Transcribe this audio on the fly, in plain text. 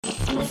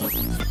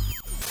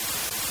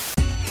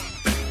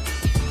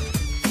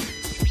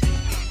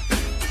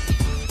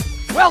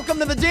Welcome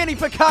to the Danny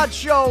Picard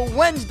Show,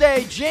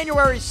 Wednesday,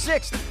 January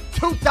 6th,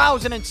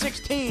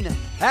 2016.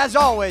 As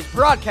always,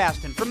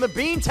 broadcasting from the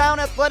Beantown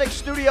Athletics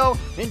Studio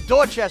in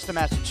Dorchester,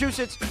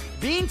 Massachusetts.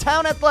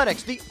 Beantown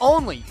Athletics, the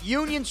only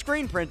union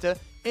screen printer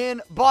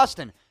in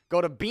Boston.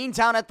 Go to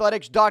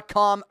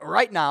beantownathletics.com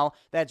right now.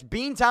 That's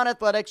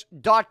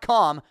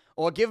beantownathletics.com,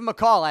 or give them a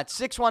call at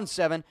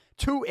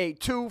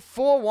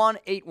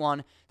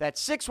 617-282-4181.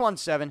 That's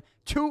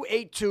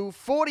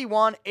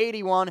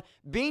 617-282-4181.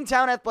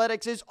 Beantown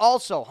Athletics is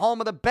also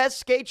home of the best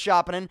skate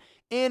shopping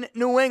in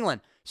New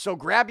England. So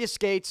grab your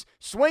skates,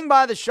 swing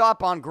by the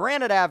shop on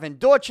Granite Ave in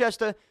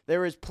Dorchester.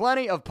 There is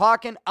plenty of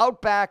parking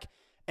out back,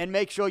 and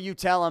make sure you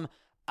tell them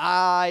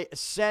I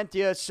sent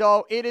you.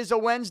 So it is a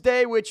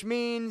Wednesday, which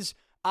means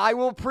I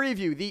will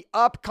preview the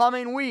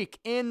upcoming week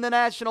in the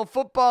National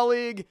Football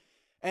League.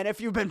 And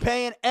if you've been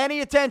paying any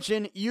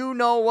attention, you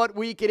know what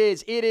week it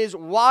is. It is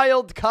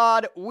Wild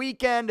Card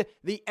Weekend.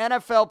 The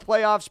NFL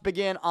playoffs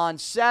begin on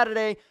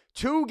Saturday.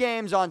 2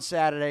 games on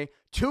Saturday,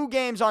 2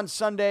 games on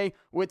Sunday,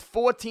 with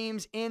 4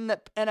 teams in the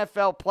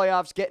NFL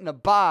playoffs getting a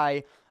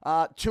bye.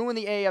 2 in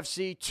the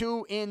AFC,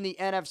 2 in the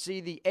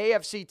NFC. The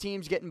AFC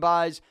teams getting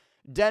byes: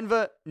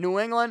 Denver, New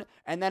England,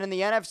 and then in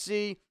the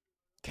NFC,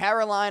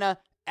 Carolina,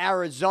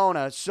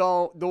 Arizona.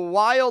 So the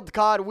Wild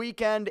Card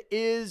Weekend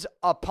is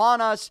upon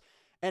us.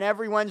 And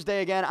every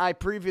Wednesday, again, I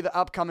preview the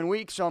upcoming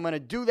week. So I'm going to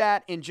do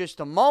that in just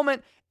a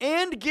moment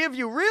and give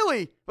you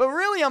I'm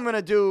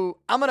going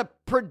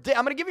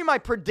to give you my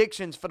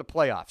predictions for the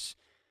playoffs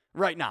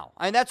right now.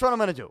 And that's what I'm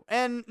going to do.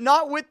 And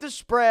not with the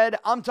spread.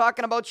 I'm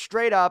talking about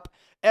straight up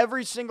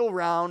every single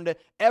round,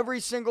 every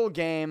single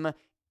game,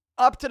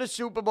 up to the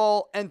Super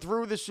Bowl and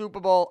through the Super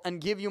Bowl, and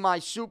give you my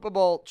Super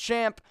Bowl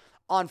champ.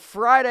 On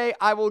Friday,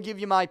 I will give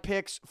you my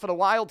picks for the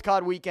Wild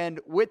Card Weekend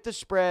with the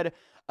spread.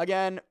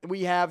 Again,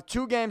 we have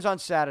 2 games on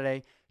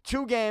Saturday,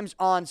 2 games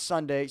on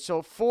Sunday.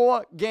 So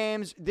 4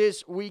 games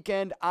this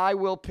weekend. I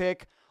will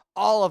pick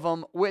all of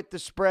them with the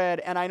spread.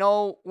 And I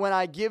know when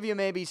I give you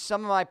maybe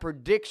some of my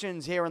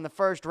predictions here in the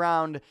first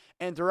round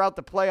and throughout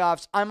the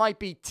playoffs, I might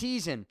be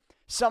teasing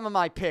some of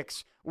my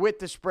picks with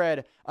the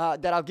spread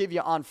that I'll give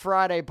you on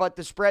Friday. But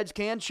the spreads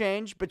can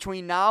change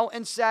between now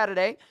and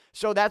Saturday.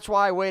 So that's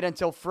why I wait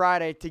until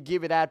Friday to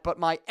give you that. But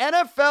my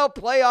NFL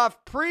playoff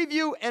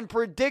preview and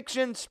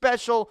prediction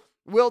special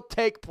will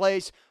take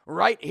place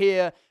right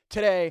here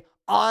today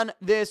on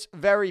this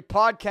very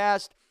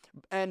podcast.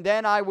 And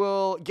then I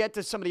will get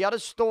to some of the other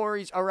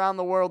stories around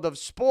the world of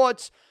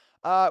sports.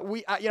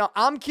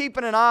 I'm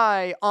keeping an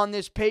eye on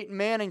this Peyton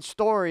Manning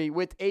story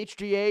with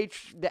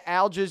HGH, the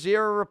Al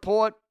Jazeera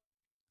report.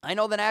 I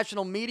know the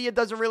national media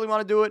doesn't really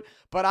want to do it,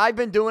 but I've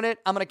been doing it.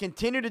 I'm going to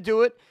continue to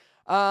do it.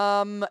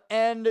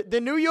 And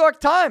the New York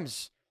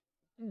Times,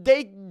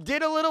 they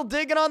did a little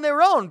digging on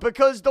their own,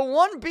 because the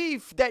one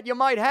beef that you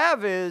might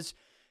have is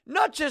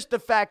not just the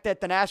fact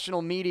that the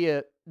national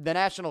media, the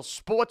national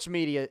sports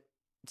media,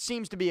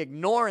 seems to be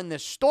ignoring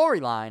this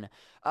storyline.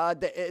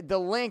 The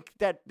link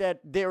that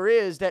there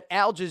is that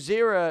Al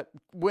Jazeera,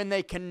 when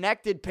they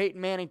connected Peyton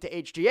Manning to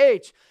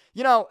HGH,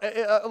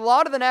 a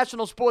lot of the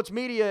national sports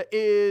media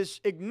is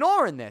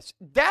ignoring this.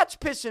 That's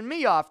pissing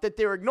me off that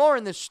they're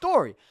ignoring this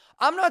story.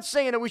 I'm not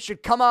saying that we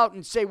should come out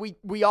and say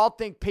we all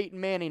think Peyton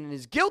Manning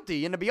is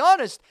guilty. And to be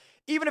honest,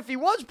 even if he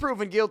was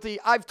proven guilty,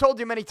 I've told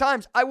you many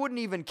times, I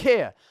wouldn't even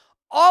care.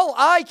 All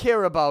I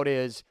care about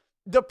is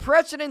the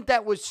precedent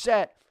that was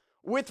set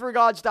with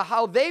regards to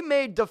how they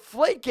made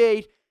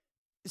Deflategate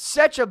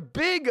such a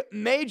big,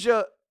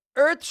 major,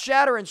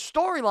 earth-shattering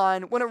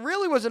storyline when it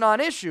really was a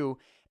non-issue.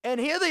 And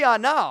here they are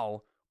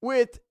now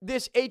with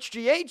this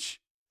HGH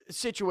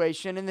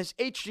situation and this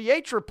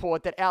HGH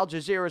report that Al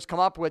Jazeera has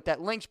come up with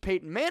that links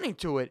Peyton Manning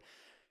to it.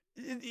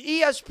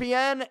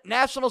 ESPN,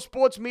 national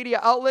sports media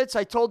outlets,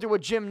 I told you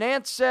what Jim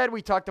Nantz said.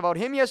 We talked about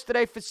him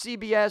yesterday for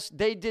CBS.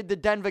 They did the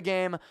Denver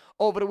game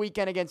over the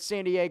weekend against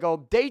San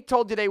Diego. They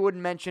told you they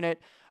wouldn't mention it.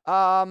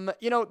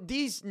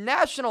 These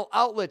national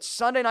outlets,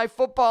 Sunday Night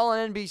Football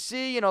on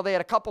NBC, they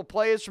had a couple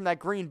players from that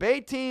Green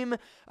Bay team.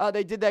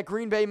 They did that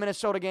Green Bay,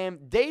 Minnesota game.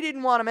 They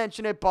didn't want to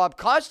mention it. Bob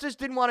Costas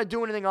didn't want to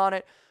do anything on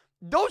it.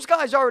 Those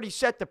guys already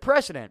set the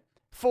precedent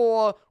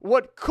for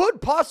what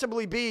could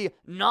possibly be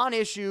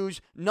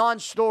non-issues,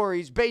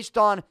 non-stories based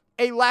on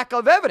a lack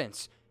of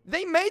evidence.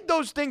 They made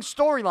those things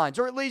storylines,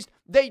 or at least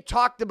they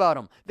talked about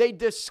them. They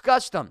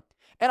discussed them.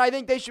 And I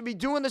think they should be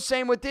doing the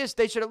same with this.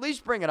 They should at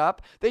least bring it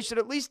up. They should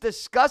at least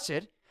discuss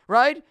it,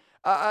 right?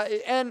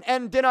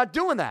 And they're not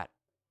doing that.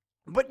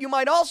 But you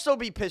might also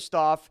be pissed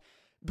off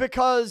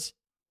because,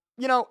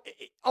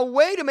 a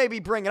way to maybe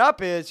bring it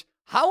up is,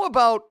 how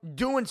about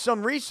doing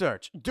some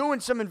research, doing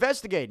some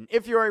investigating?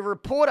 If you're a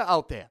reporter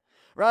out there,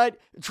 right,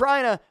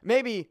 trying to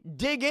maybe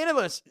dig into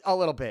this a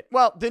little bit.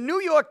 Well, the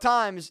New York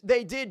Times,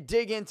 they did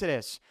dig into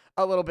this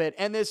a little bit,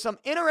 and there's some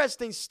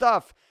interesting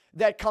stuff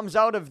that comes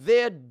out of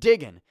their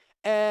digging.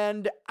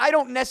 And I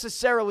don't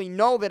necessarily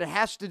know that it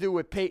has to do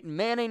with Peyton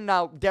Manning.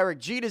 Now, Derek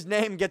Jeter's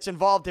name gets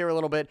involved here a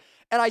little bit.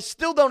 And I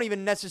still don't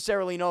even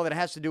necessarily know that it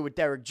has to do with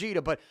Derek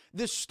Jeter. But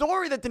the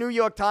story that the New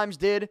York Times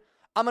did,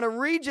 I'm going to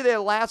read you their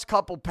last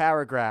couple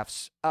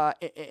paragraphs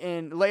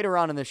later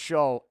on in the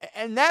show.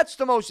 And that's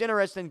the most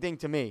interesting thing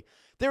to me.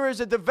 There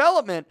is a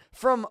development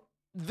from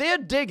their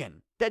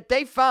digging that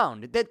they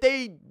found, that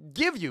they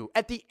give you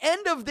at the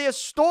end of their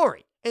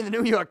story in the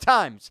New York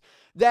Times,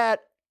 that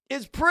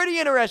is pretty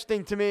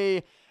interesting to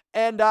me,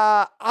 and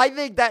I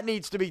think that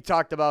needs to be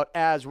talked about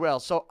as well.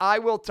 So I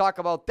will talk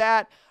about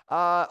that.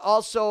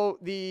 Also,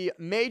 the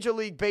Major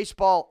League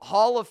Baseball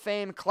Hall of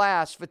Fame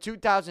class for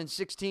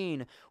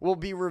 2016 will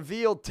be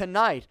revealed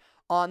tonight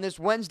on this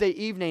Wednesday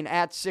evening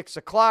at 6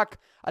 o'clock.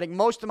 I think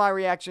most of my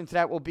reaction to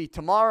that will be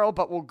tomorrow,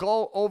 but we'll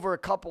go over a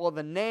couple of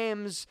the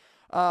names.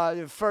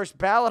 The first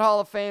ballot Hall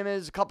of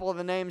Famers, a couple of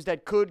the names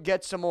that could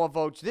get some more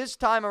votes this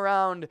time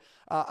around.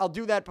 I'll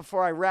do that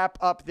before I wrap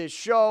up this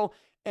show.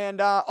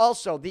 And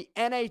also, the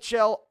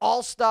NHL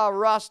All-Star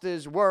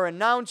rosters were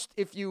announced.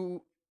 If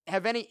you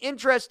have any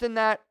interest in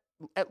that,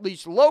 at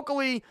least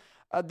locally,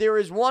 there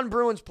is one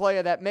Bruins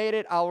player that made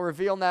it. I'll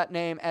reveal that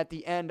name at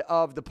the end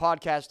of the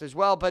podcast as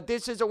well. But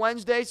this is a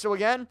Wednesday, so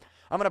again,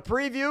 I'm going to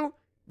preview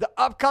the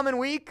upcoming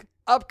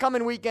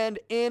weekend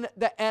in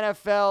the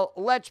NFL.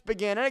 Let's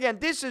begin. And again,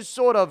 this is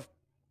sort of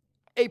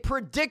a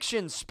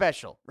prediction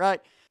special, right?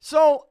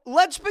 So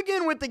let's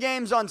begin with the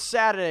games on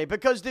Saturday,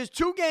 because there's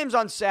two games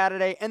on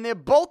Saturday, and they're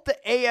both the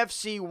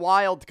AFC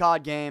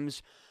wildcard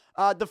games.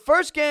 The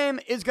first game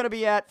is going to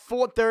be at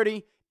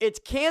 4:30. It's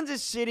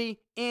Kansas City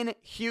in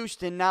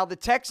Houston. Now, the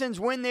Texans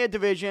win their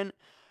division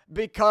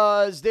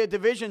because their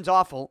division's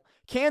awful.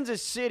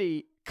 Kansas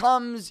City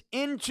comes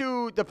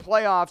into the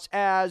playoffs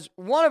as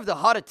one of the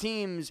hotter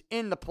teams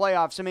in the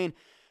playoffs. I mean,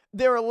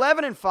 they're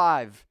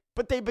 11-5,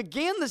 but they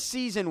began the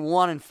season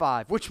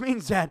 1-5, which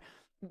means that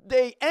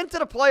they enter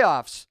the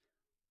playoffs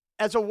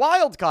as a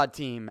wild card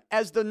team,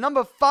 as the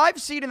number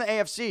 5 seed in the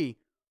AFC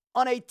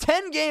on a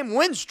 10-game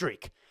win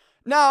streak.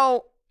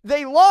 Now,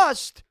 they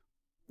lost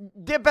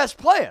their best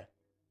player.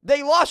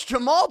 They lost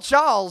Jamal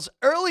Charles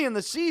early in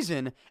the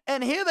season,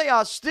 and here they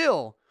are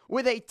still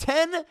with a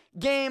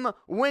 10-game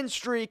win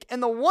streak.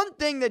 And the one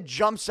thing that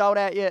jumps out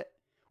at you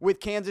with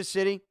Kansas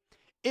City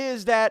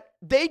is that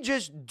they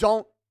just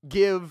don't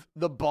give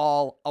the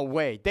ball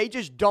away. They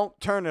just don't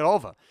turn it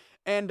over.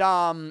 And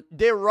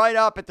they're right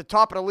up at the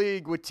top of the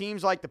league with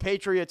teams like the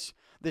Patriots,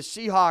 the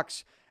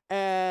Seahawks,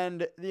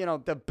 and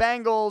the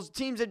Bengals,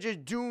 teams that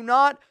just do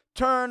not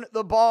turn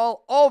the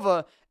ball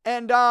over.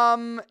 And,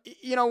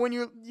 when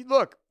you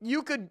look,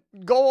 you could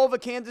go over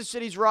Kansas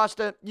City's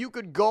roster. You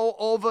could go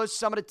over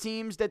some of the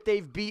teams that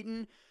they've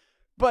beaten.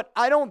 But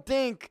I don't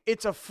think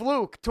it's a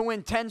fluke to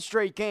win 10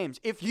 straight games.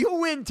 If you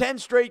win 10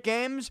 straight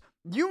games,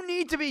 you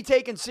need to be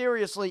taken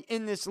seriously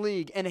in this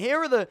league. And here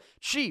are the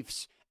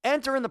Chiefs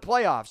entering the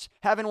playoffs,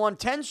 having won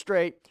 10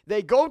 straight.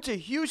 They go to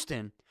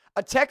Houston,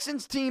 a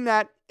Texans team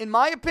that, in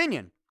my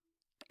opinion,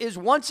 is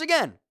once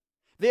again,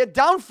 their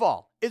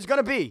downfall is going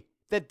to be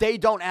that they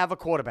don't have a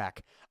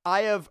quarterback.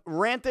 I have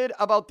ranted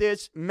about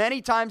this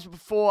many times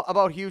before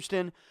about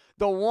Houston.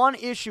 The one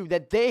issue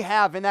that they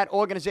have in that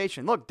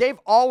organization, look, they've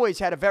always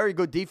had a very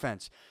good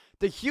defense.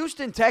 The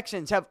Houston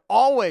Texans have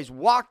always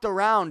walked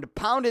around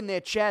pounding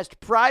their chest,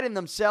 priding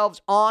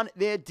themselves on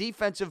their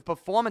defensive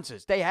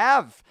performances. They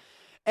have.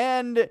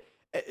 And,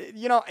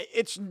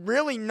 it's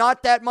really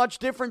not that much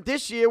different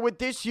this year with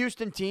this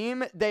Houston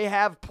team. They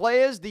have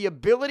players, the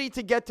ability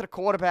to get to the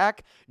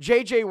quarterback.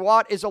 J.J.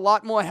 Watt is a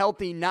lot more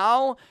healthy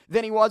now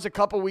than he was a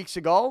couple weeks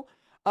ago.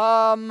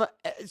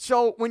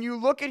 So when you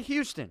look at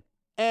Houston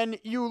and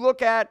you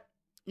look at,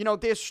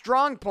 their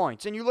strong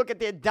points and you look at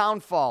their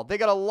downfall, they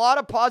got a lot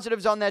of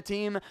positives on that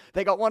team.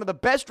 They got one of the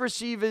best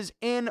receivers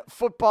in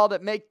football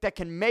that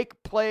can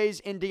make plays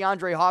in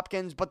DeAndre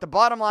Hopkins. But the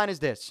bottom line is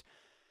this.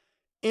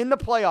 In the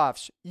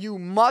playoffs, you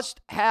must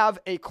have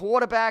a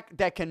quarterback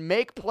that can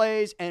make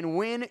plays and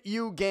win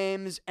you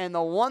games. And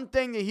the one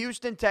thing the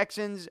Houston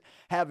Texans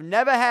have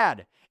never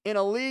had in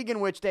a league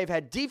in which they've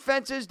had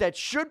defenses that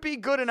should be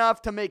good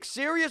enough to make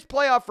serious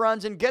playoff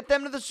runs and get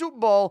them to the Super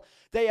Bowl,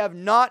 they have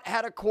not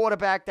had a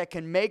quarterback that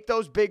can make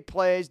those big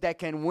plays, that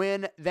can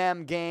win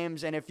them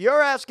games. And if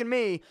you're asking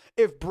me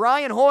if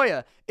Brian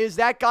Hoyer is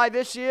that guy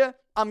this year,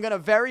 I'm going to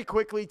very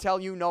quickly tell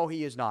you no,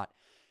 he is not.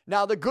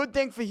 Now, the good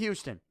thing for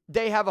Houston,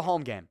 they have a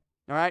home game,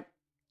 all right?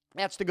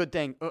 That's the good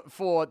thing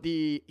for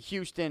the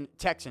Houston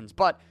Texans.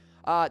 But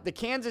the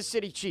Kansas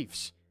City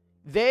Chiefs,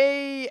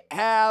 they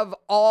have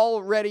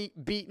already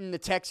beaten the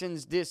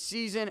Texans this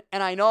season.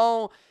 And I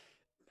know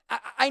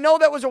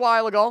that was a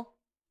while ago.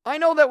 I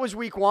know that was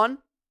week 1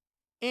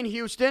 in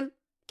Houston.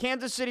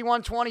 Kansas City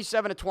won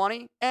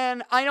 27-20.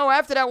 And I know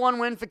after that one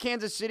win for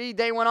Kansas City,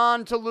 they went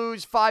on to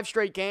lose 5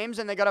 straight games,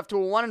 and they got up to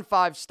a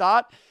 1-5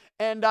 start.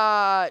 And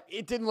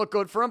it didn't look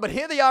good for them. But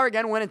here they are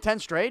again, winning 10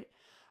 straight.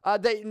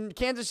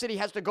 Kansas City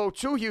has to go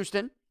to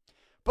Houston.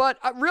 But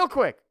real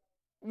quick,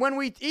 when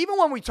we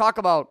talk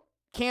about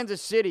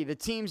Kansas City, the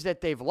teams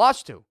that they've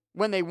lost to,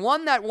 when they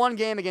won that one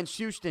game against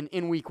Houston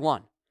in week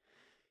 1.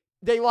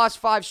 They lost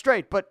 5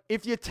 straight. But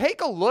if you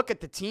take a look at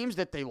the teams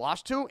that they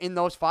lost to in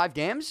those 5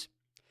 games,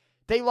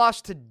 they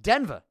lost to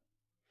Denver.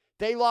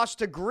 They lost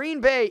to Green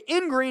Bay,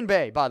 in Green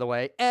Bay, by the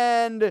way.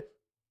 And,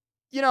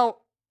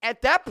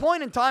 at that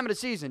point in time of the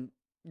season,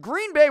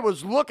 Green Bay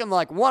was looking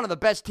like one of the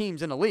best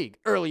teams in the league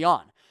early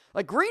on.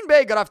 Like, Green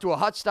Bay got off to a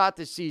hot start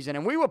this season,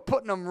 and we were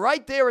putting them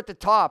right there at the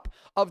top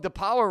of the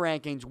power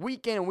rankings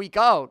week in and week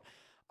out.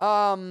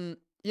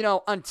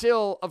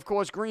 Until, of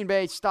course, Green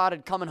Bay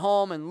started coming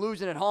home and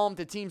losing at home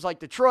to teams like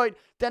Detroit.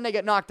 Then they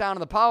get knocked down in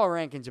the power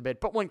rankings a bit.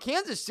 But when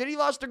Kansas City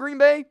lost to Green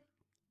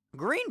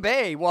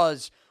Bay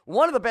was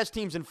one of the best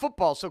teams in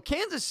football. So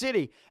Kansas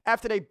City,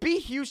 after they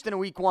beat Houston in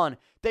week 1,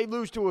 they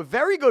lose to a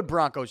very good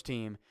Broncos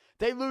team.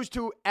 They lose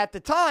to, at the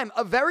time,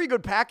 a very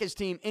good Packers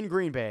team in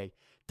Green Bay.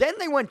 Then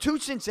they went to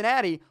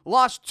Cincinnati,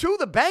 lost to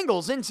the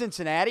Bengals in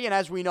Cincinnati, and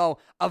as we know,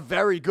 a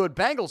very good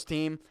Bengals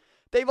team.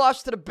 They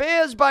lost to the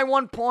Bears by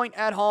 1 point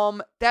at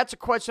home. That's a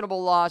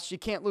questionable loss. You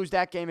can't lose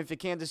that game if you're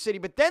Kansas City.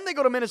 But then they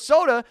go to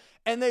Minnesota,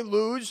 and they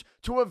lose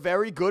to a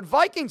very good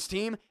Vikings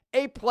team,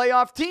 a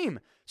playoff team.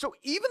 So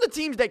even the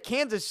teams that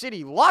Kansas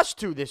City lost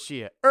to this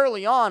year,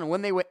 early on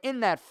when they were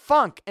in that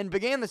funk and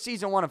began the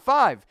season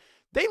 1-5,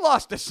 they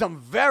lost to some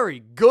very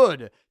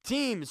good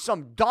teams,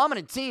 some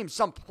dominant teams,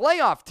 some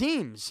playoff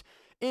teams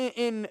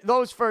in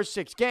those first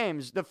 6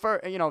 games. The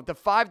 5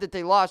 that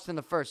they lost in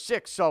the first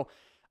 6. So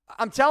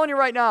I'm telling you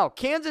right now,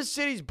 Kansas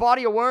City's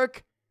body of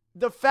work,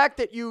 the fact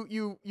that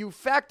you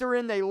factor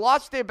in they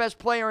lost their best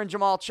player in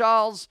Jamal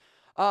Charles.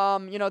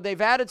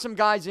 They've added some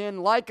guys in,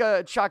 like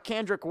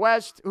Kendrick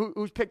West,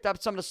 who's picked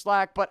up some of the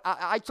slack. But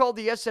I told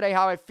you yesterday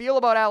how I feel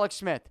about Alex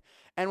Smith.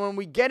 And when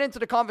we get into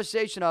the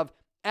conversation of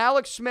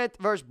Alex Smith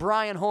versus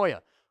Brian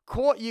Hoyer,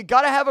 you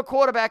got to have a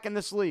quarterback in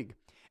this league.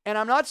 And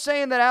I'm not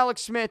saying that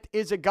Alex Smith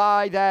is a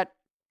guy that,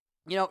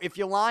 if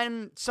you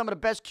line some of the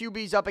best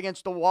QBs up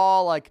against the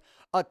wall, like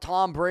a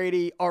Tom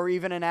Brady or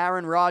even an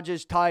Aaron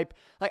Rodgers type,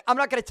 like I'm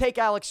not going to take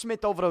Alex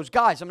Smith over those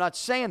guys. I'm not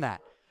saying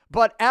that.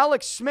 But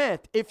Alex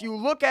Smith, if you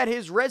look at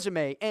his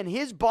resume and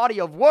his body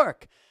of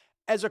work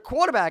as a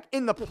quarterback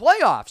in the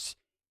playoffs,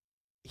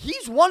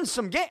 he's won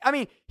some games. I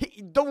mean,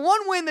 the one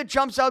win that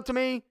jumps out to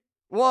me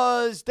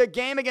was the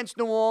game against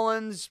New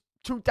Orleans,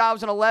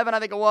 2011, I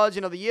think it was,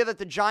 the year that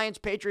the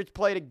Giants-Patriots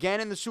played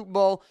again in the Super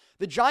Bowl.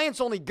 The Giants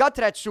only got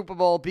to that Super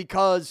Bowl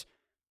because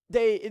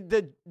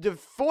the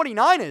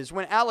 49ers,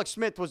 when Alex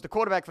Smith was the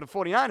quarterback for the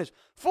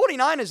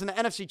 49ers in the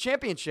NFC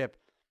Championship,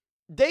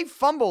 they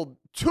fumbled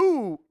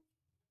 2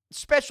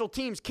 special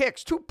teams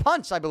kicks, 2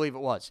 punts, I believe it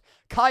was.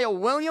 Kyle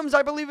Williams,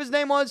 I believe his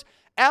name was.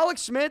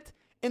 Alex Smith,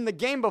 in the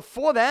game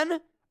before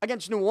then,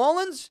 against New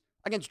Orleans,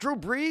 against Drew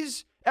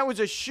Brees, that was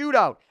a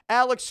shootout.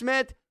 Alex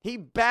Smith, he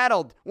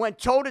battled, went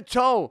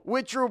toe-to-toe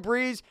with Drew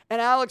Brees.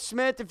 And Alex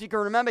Smith, if you can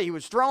remember, he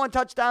was throwing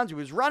touchdowns. He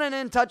was running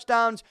in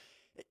touchdowns.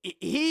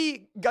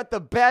 He got the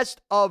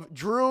best of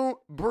Drew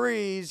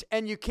Brees,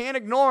 and you can't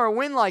ignore a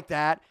win like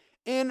that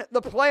in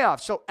the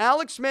playoffs. So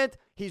Alex Smith,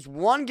 he's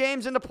won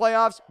games in the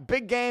playoffs,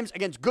 big games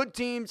against good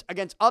teams,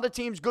 against other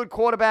teams, good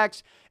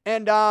quarterbacks.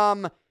 And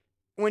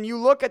when you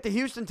look at the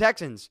Houston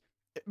Texans,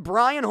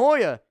 Brian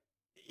Hoyer,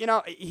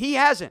 he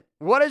hasn't.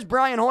 What has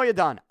Brian Hoyer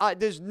done?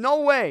 There's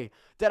no way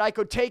that I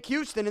could take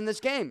Houston in this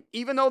game,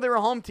 even though they're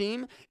a home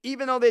team,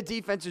 even though their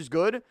defense is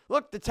good.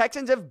 Look, the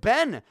Texans have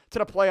been to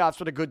the playoffs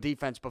with a good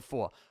defense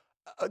before.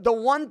 The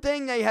one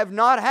thing they have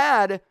not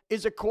had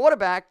is a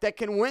quarterback that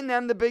can win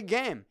them the big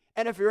game.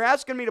 And if you're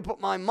asking me to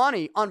put my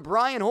money on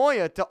Brian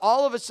Hoyer to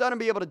all of a sudden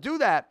be able to do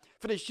that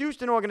for this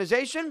Houston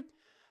organization,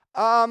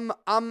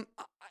 I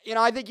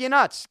think you're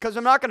nuts, because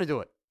I'm not going to do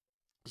it.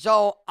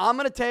 So I'm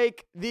going to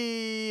take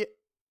the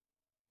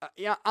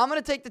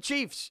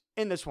Chiefs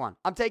in this one.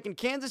 I'm taking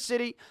Kansas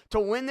City to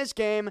win this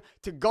game,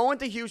 to go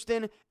into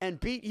Houston and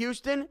beat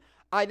Houston.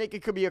 I think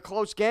it could be a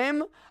close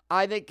game.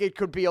 I think it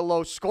could be a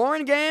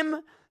low-scoring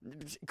game.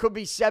 It could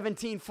be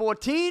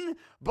 17-14,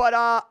 but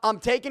I'm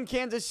taking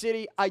Kansas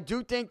City. I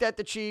do think that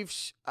the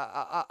Chiefs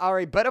are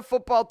a better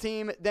football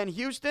team than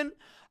Houston,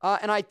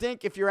 and I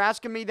think if you're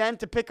asking me then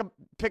to pick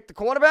the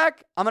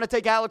quarterback, I'm going to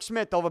take Alex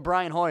Smith over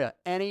Brian Hoyer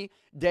any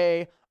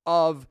day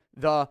of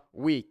the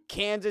week.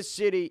 Kansas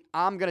City,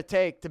 I'm going to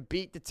take to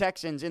beat the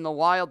Texans in the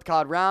wild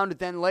card round.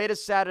 Then later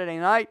Saturday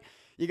night,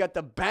 you got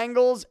the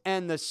Bengals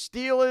and the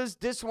Steelers.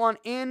 This one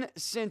in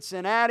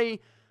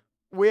Cincinnati.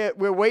 We're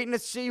waiting to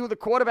see who the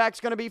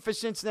quarterback's going to be for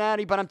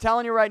Cincinnati, but I'm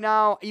telling you right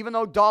now, even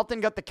though Dalton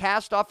got the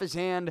cast off his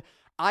hand,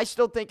 I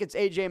still think it's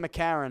A.J.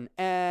 McCarron.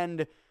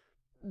 And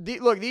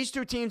look, these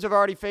two teams have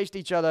already faced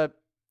each other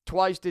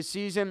twice this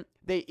season.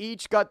 They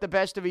each got the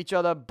best of each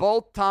other.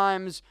 Both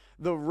times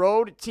the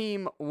road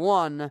team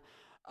won.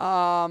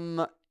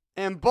 And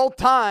both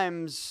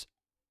times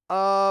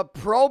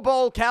Pro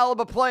Bowl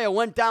caliber player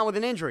went down with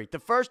an injury. The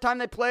first time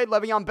they played,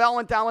 Le'Veon Bell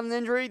went down with an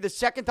injury. The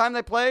second time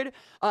they played,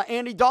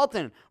 Andy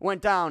Dalton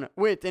went down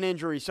with an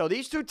injury. So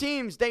these two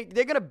teams, they're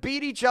going to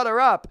beat each other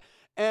up.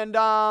 And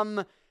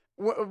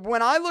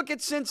when I look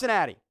at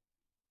Cincinnati,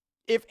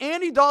 if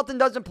Andy Dalton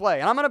doesn't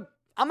play, and I'm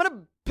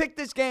gonna picked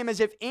this game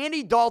as if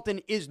Andy Dalton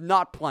is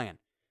not playing.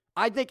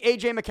 I think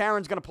A.J.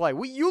 McCarron's going to play.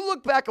 You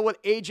look back at what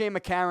A.J.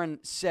 McCarron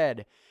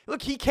said.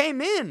 Look, he came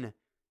in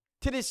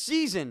to this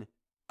season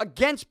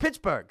against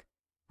Pittsburgh,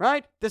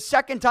 right? The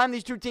second time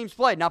these two teams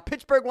played. Now,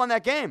 Pittsburgh won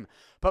that game,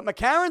 but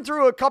McCarron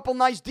threw a couple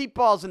nice deep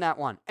balls in that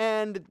one,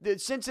 and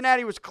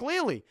Cincinnati was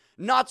clearly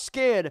not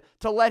scared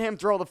to let him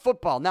throw the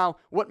football. Now,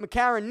 what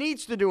McCarron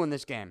needs to do in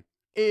this game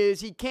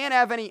is he can't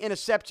have any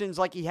interceptions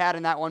like he had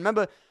in that one.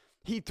 Remember,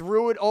 he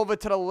threw it over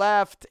to the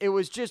left. It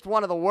was just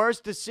one of the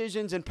worst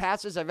decisions and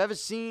passes I've ever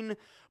seen.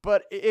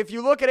 But if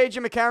you look at A.J.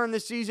 McCarron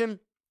this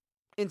season,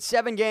 in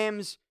 7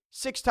 games,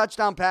 6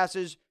 touchdown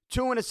passes,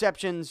 2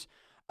 interceptions.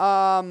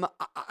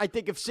 I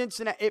think if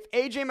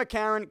A.J.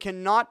 McCarron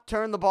cannot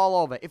turn the ball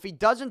over, if he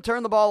doesn't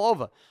turn the ball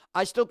over,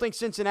 I still think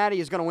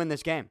Cincinnati is going to win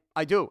this game.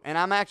 I do. And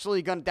I'm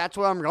actually that's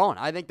where I'm going.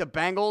 I think the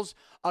Bengals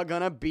are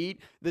going to beat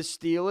the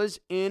Steelers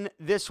in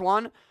this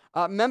one.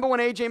 Remember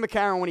when A.J.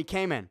 McCarron, when he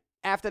came in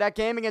after that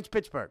game against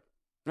Pittsburgh,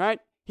 right?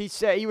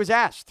 He was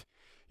asked,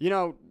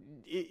 how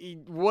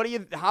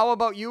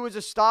about you as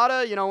a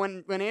starter?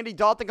 When Andy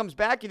Dalton comes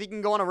back, you think he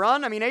can go on a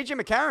run? I mean, A.J.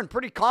 McCarron,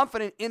 pretty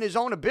confident in his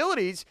own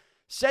abilities,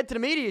 said to the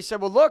media, he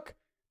said, well, look,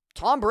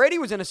 Tom Brady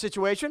was in a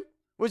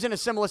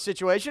similar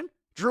situation.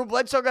 Drew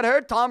Bledsoe got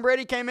hurt. Tom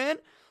Brady came in.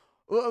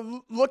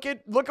 Look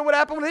at what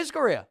happened with his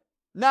career.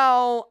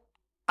 Now,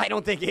 I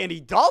don't think Andy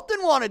Dalton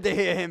wanted to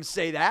hear him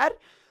say that,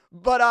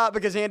 but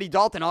because Andy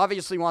Dalton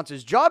obviously wants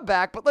his job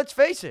back. But let's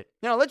face it,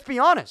 let's be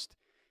honest.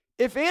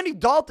 If Andy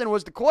Dalton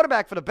was the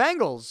quarterback for the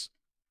Bengals,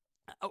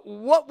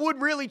 what would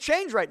really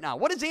change right now?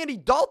 What has Andy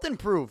Dalton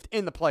proved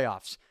in the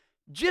playoffs?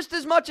 Just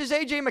as much as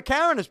A.J.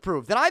 McCarron has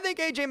proved. And I think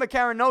A.J.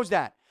 McCarron knows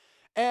that.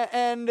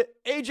 And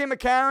A.J.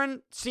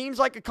 McCarron seems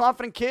like a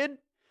confident kid.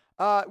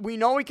 We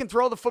know he can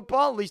throw the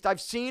football. At least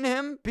I've seen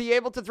him be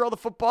able to throw the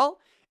football.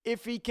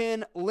 If he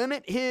can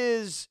limit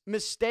his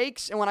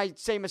mistakes, and when I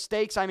say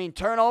mistakes, I mean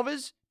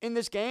turnovers in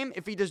this game,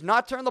 if he does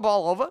not turn the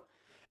ball over,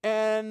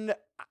 and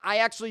I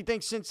actually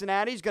think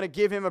Cincinnati's going to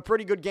give him a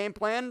pretty good game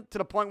plan to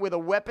the point where the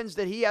weapons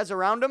that he has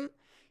around him,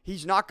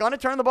 he's not going to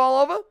turn the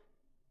ball over.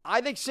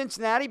 I think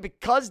Cincinnati,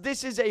 because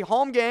this is a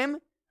home game,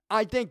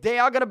 I think they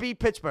are going to beat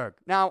Pittsburgh.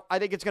 Now, I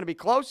think it's going to be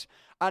close.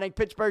 I think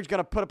Pittsburgh's going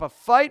to put up a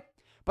fight,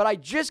 but I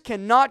just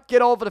cannot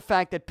get over the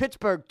fact that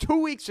Pittsburgh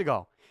 2 weeks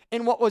ago,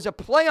 in what was a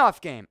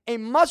playoff game, a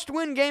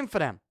must-win game for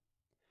them,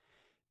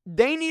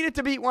 they needed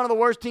to beat one of the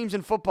worst teams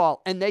in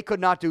football, and they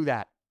could not do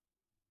that.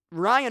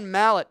 Ryan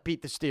Mallett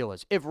beat the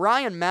Steelers. If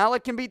Ryan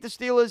Mallett can beat the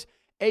Steelers,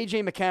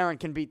 A.J. McCarron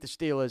can beat the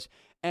Steelers.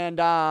 And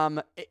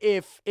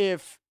if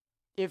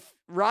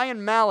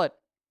Ryan Mallett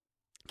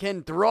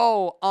can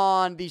throw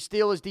on the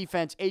Steelers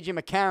defense, A.J.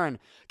 McCarron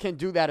can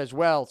do that as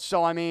well.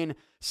 So, I mean,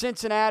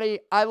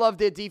 Cincinnati, I love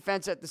their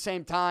defense at the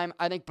same time.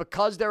 I think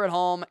because they're at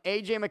home,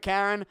 A.J.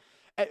 McCarron,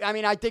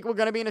 I think we're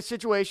going to be in a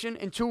situation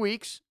in 2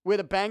 weeks where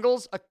the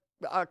Bengals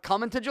are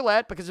coming to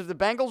Gillette, because if the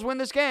Bengals win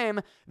this game,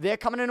 they're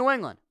coming to New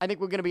England. I think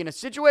we're going to be in a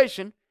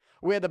situation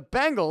where the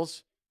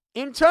Bengals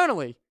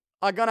internally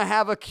are going to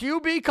have a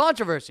QB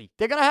controversy.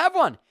 They're going to have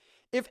one.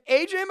 If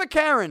A.J.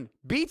 McCarron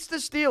beats the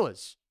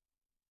Steelers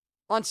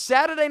on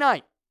Saturday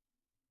night,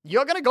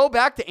 you're going to go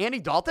back to Andy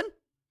Dalton?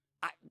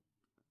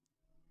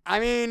 I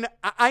mean,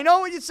 I know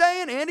what you're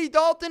saying. Andy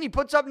Dalton, he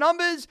puts up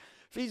numbers.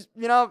 He's,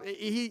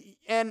 he's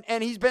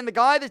been the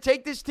guy to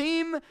take this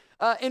team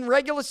in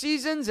regular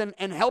seasons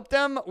and help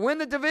them win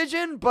the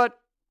division. But,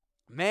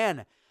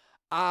 man,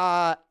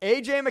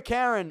 A.J.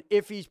 McCarron,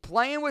 if he's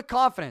playing with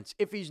confidence,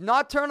 if he's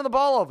not turning the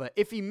ball over,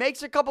 if he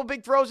makes a couple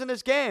big throws in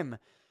this game,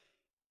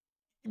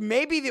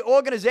 maybe the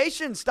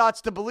organization starts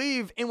to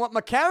believe in what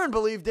McCarron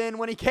believed in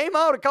when he came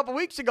out a couple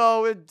weeks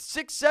ago,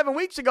 6-7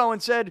 weeks ago,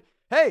 and said,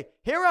 hey,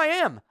 here I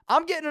am.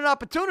 I'm getting an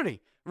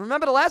opportunity.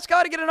 Remember the last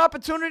guy to get an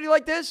opportunity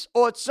like this?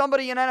 Or it's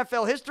somebody in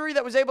NFL history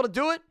that was able to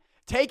do it,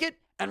 take it,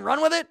 and run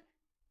with it?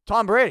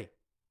 Tom Brady.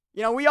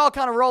 We all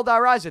kind of rolled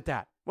our eyes at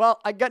that. Well,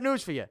 I got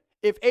news for you.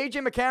 If A.J.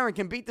 McCarron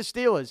can beat the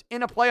Steelers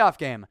in a playoff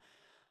game,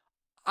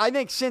 I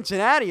think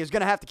Cincinnati is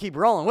going to have to keep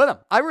rolling with him.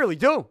 I really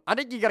do. I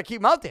think you got to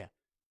keep him out there.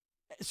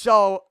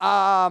 So,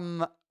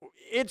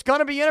 it's going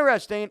to be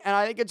interesting, and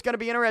I think it's going to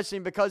be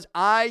interesting because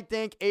I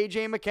think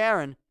A.J.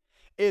 McCarron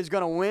is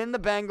going to win the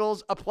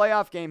Bengals a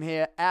playoff game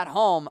here at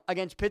home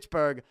against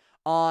Pittsburgh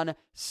on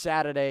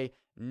Saturday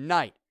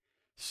night.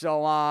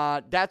 So,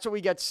 that's what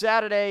we get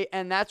Saturday,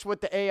 and that's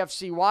what the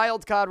AFC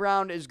wildcard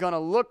round is going to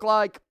look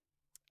like.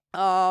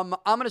 I'm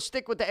going to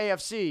stick with the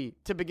AFC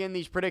to begin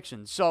these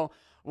predictions. So,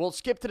 we'll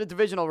skip to the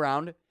divisional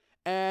round,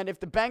 and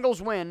if the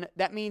Bengals win,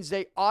 that means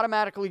they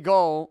automatically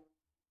go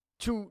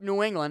to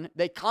New England.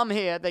 They come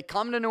here. They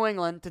come to New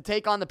England to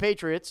take on the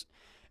Patriots.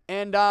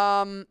 And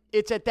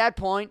it's at that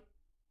point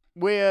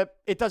where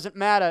it doesn't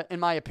matter, in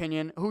my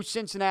opinion, who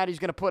Cincinnati's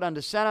going to put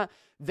under center.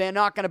 They're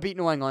not going to beat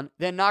New England.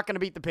 They're not going to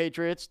beat the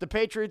Patriots. The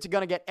Patriots are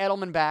going to get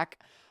Edelman back.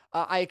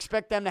 I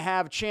expect them to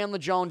have Chandler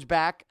Jones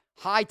back,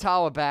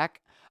 Hightower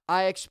back.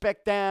 I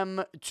expect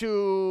them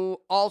to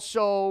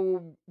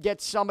also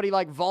get somebody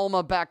like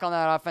Volma back on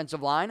that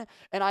offensive line.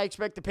 And I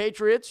expect the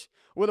Patriots,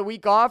 with a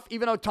week off,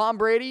 even though Tom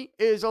Brady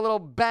is a little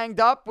banged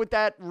up with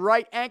that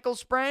right ankle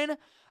sprain,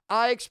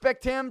 I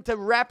expect him to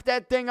wrap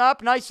that thing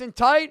up nice and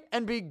tight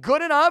and be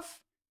good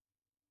enough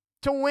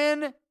to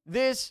win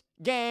this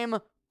game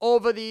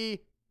over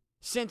the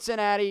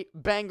Cincinnati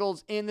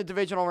Bengals in the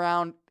divisional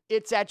round.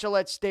 It's at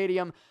Gillette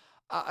Stadium.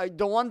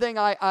 The one thing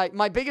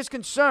my biggest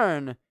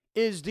concern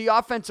is the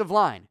offensive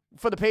line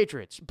for the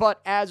Patriots. But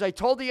as I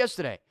told you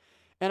yesterday,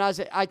 and as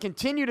I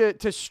continue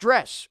to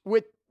stress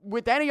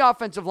with any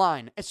offensive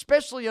line,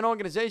 especially an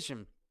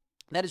organization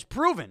that is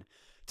proven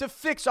to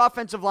fix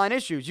offensive line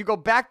issues. You go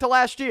back to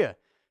last year.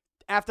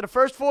 After the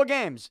first 4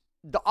 games,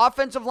 the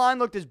offensive line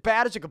looked as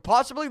bad as it could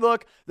possibly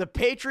look. The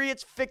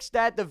Patriots fixed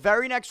that the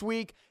very next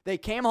week. They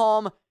came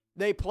home.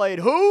 They played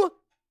who?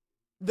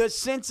 The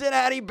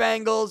Cincinnati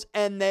Bengals,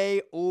 and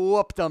they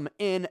whooped them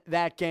in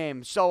that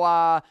game.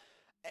 So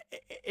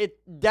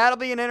that'll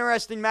be an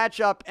interesting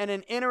matchup and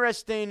an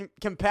interesting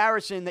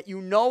comparison that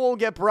will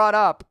get brought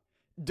up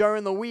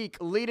during the week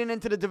leading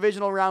into the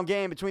divisional round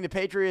game between the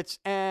Patriots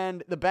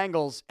and the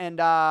Bengals. And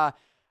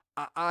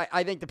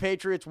I think the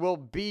Patriots will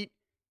beat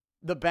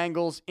the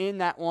Bengals in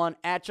that one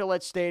at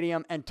Gillette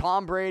Stadium. And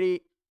Tom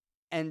Brady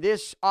and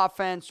this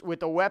offense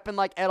with a weapon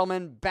like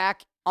Edelman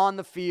back on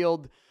the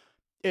field,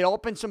 it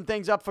opens some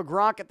things up for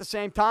Gronk at the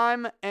same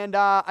time. And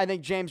I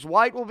think James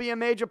White will be a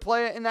major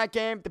player in that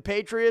game. The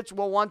Patriots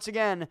will once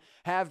again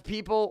have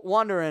people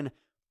wondering,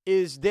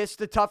 is this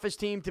the toughest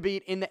team to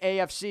beat in the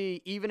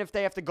AFC, even if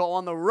they have to go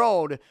on the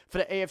road for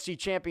the AFC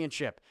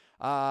Championship?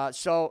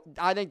 So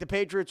I think the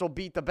Patriots will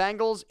beat the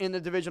Bengals in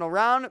the divisional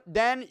round.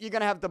 Then you're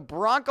going to have the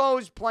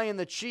Broncos playing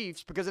the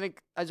Chiefs, because I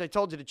think, as I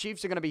told you, the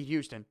Chiefs are going to beat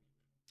Houston.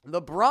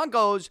 The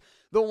Broncos,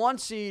 the 1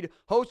 seed,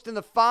 hosting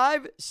the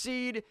 5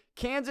 seed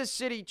Kansas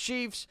City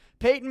Chiefs.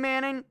 Peyton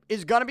Manning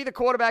is going to be the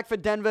quarterback for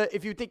Denver.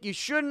 If you think you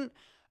shouldn't,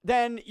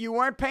 then you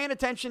weren't paying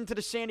attention to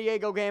the San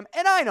Diego game.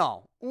 And I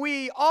know,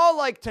 we all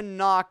like to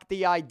knock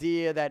the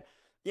idea that,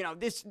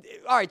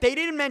 all right, they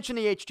didn't mention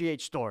the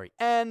HGH story.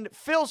 And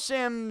Phil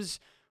Simms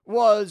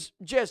was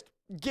just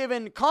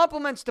giving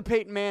compliments to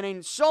Peyton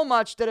Manning so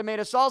much that it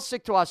made us all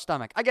sick to our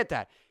stomach. I get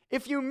that.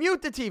 If you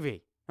mute the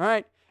TV, all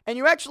right, and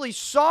you actually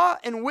saw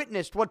and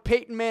witnessed what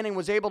Peyton Manning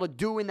was able to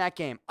do in that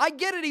game, I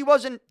get it, he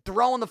wasn't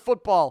throwing the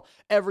football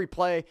every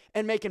play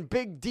and making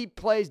big, deep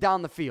plays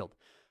down the field.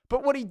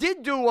 But what he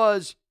did do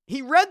was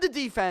he read the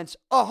defense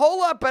a whole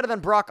lot better than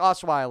Brock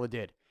Osweiler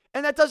did.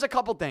 And that does a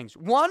couple things.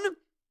 One,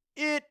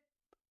 it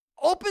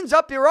opens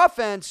up your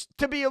offense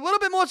to be a little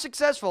bit more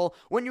successful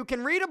when you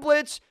can read a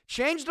blitz,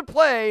 change the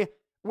play,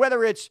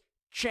 whether it's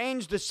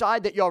change the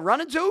side that you're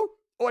running to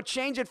or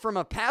change it from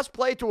a pass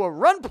play to a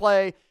run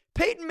play.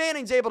 Peyton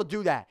Manning's able to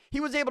do that. He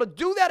was able to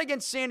do that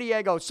against San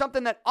Diego,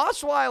 something that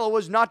Osweiler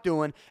was not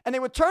doing, and they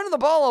were turning the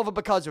ball over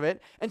because of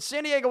it, and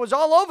San Diego was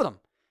all over them.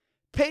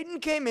 Peyton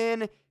came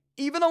in,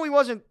 even though he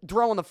wasn't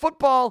throwing the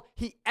football,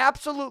 he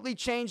absolutely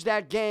changed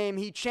that game.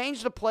 He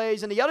changed the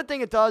plays, and the other thing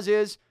it does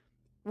is,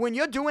 when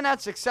you're doing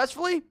that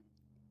successfully,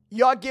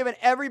 you're giving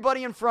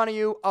everybody in front of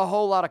you a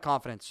whole lot of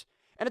confidence.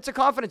 And it's a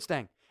confidence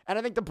thing. And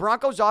I think the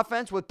Broncos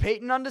offense, with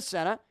Peyton under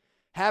center,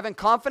 having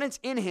confidence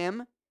in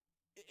him,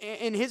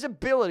 in his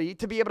ability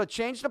to be able to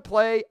change the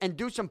play and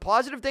do some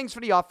positive things for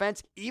the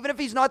offense, even if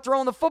he's not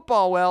throwing the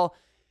football well,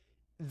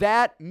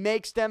 that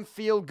makes them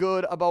feel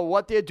good about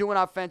what they're doing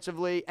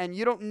offensively, and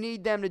you don't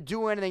need them to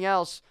do anything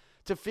else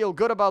to feel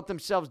good about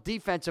themselves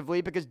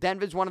defensively, because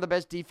Denver's one of the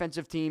best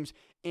defensive teams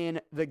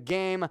in the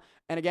game.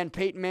 And again,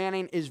 Peyton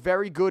Manning is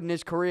very good in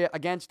his career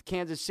against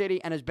Kansas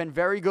City and has been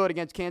very good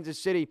against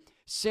Kansas City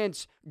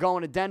since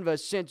going to Denver,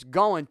 since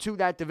going to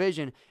that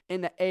division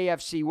in the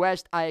AFC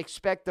West. I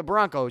expect the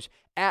Broncos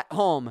at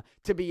home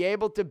to be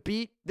able to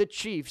beat the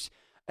Chiefs,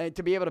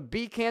 to be able to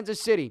beat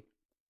Kansas City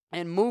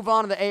and move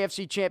on to the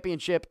AFC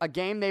Championship, a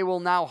game they will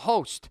now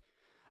host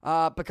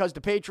because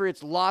the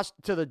Patriots lost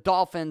to the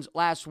Dolphins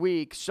last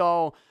week.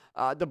 So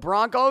the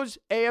Broncos,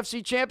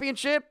 AFC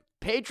Championship,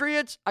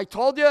 Patriots, I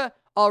told you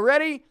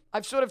already,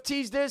 I've sort of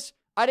teased this.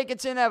 I think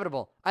it's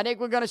inevitable. I think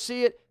we're going to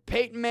see it.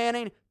 Peyton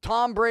Manning,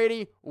 Tom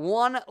Brady,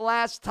 one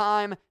last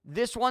time.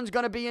 This one's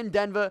going to be in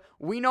Denver.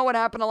 We know what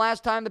happened the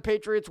last time the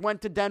Patriots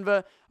went to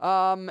Denver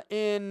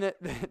in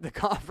the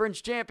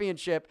conference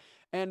championship.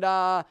 And,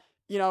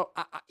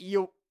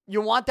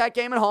 you want that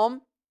game at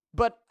home,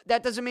 but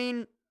that doesn't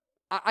mean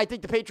I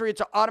think the Patriots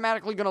are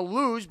automatically going to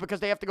lose because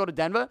they have to go to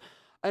Denver.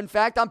 In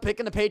fact, I'm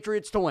picking the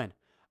Patriots to win.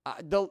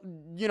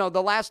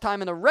 The last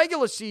time in the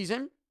regular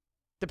season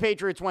the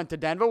Patriots went to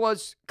Denver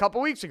was a couple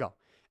weeks ago,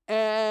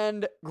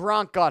 and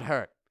Gronk got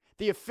hurt.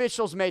 The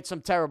officials made some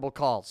terrible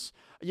calls.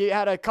 You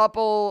had a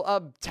couple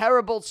of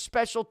terrible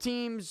special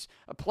teams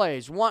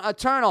plays, a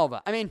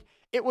turnover. I mean,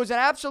 it was an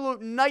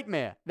absolute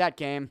nightmare, that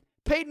game.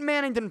 Peyton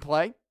Manning didn't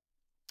play,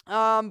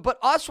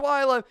 but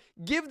Osweiler,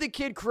 give the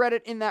kid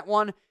credit in that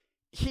one.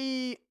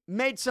 He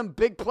made some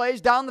big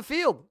plays down the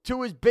field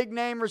to his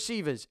big-name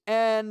receivers.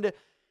 And,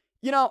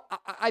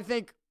 I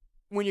think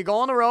when you go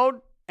on the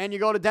road and you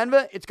go to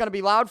Denver, it's going to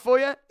be loud for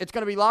you. It's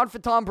going to be loud for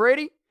Tom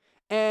Brady.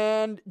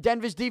 And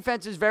Denver's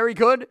defense is very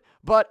good.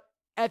 But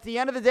at the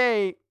end of the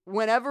day,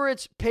 whenever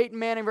it's Peyton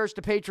Manning versus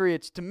the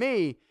Patriots, to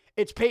me,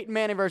 it's Peyton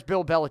Manning versus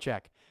Bill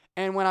Belichick.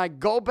 And when I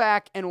go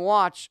back and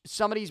watch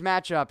some of these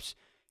matchups,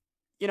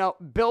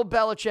 Bill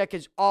Belichick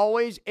is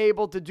always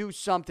able to do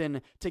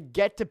something to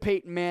get to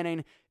Peyton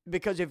Manning,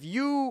 because if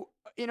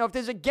if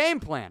there's a game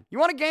plan, you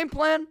want a game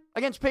plan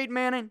against Peyton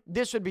Manning,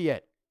 this would be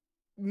it.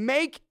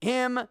 Make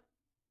him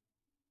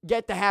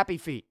get the happy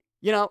feet.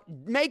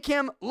 Make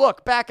him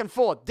look back and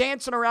forth,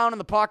 dancing around in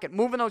the pocket,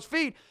 moving those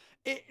feet.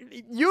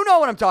 You know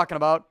what I'm talking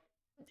about.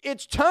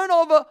 It's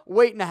turnover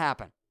waiting to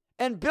happen.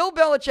 And Bill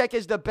Belichick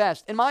is the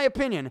best, in my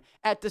opinion,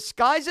 at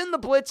disguising the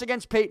blitz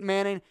against Peyton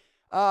Manning,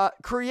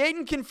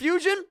 creating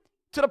confusion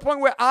to the point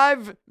where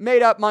I've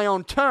made up my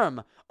own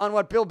term on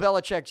what Bill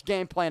Belichick's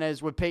game plan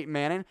is with Peyton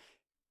Manning.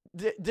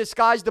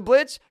 Disguise the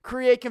blitz,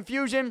 create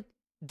confusion,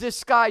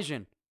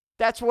 disguising.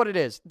 That's what it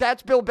is.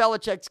 That's Bill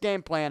Belichick's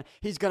game plan.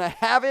 He's going to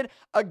have it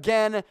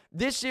again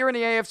this year in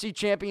the AFC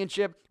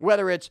Championship,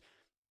 whether it's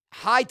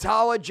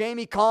Hightower,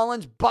 Jamie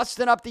Collins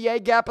busting up the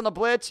A-gap in the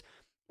blitz,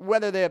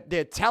 whether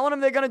they're telling him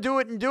they're going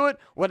to do it,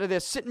 whether they're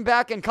sitting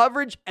back in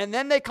coverage and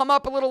then they come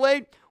up a little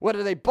late,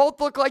 whether they both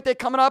look like they're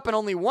coming up and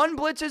only one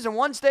blitzes and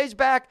one stays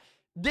back.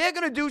 They're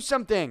going to do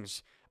some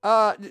things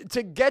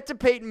to get to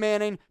Peyton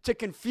Manning, to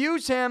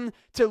confuse him,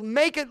 to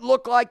make it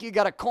look like you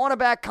got a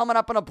cornerback coming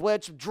up in a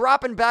blitz,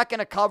 dropping back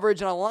into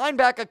coverage, and a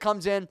linebacker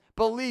comes in.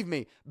 Believe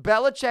me,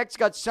 Belichick's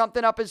got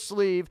something up his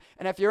sleeve.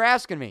 And if you're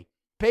asking me,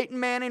 Peyton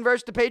Manning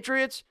versus the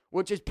Patriots,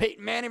 which is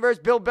Peyton Manning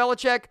versus Bill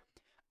Belichick,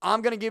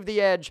 I'm going to give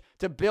the edge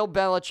to Bill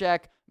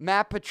Belichick,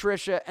 Matt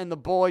Patricia, and the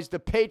boys. The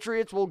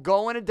Patriots will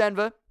go into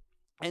Denver,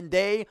 and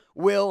they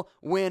will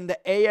win the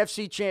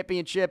AFC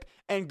Championship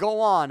and go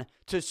on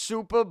to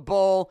Super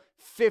Bowl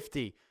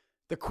 50.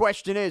 The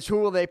question is, who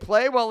will they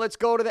play? Well, let's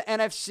go to the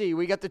NFC.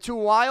 We got the two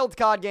wild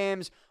card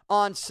games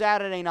on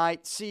Saturday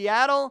night.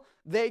 Seattle,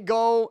 they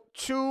go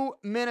to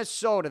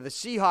Minnesota. The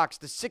Seahawks,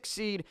 the 6th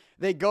seed,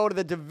 they go to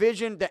the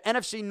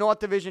NFC North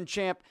Division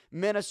champ,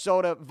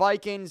 Minnesota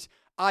Vikings.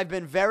 I've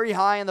been very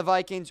high on the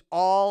Vikings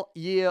all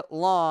year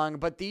long,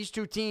 but these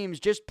two teams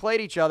just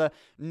played each other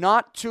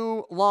not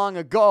too long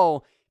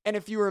ago. And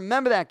if you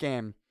remember that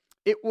game,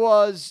 it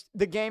was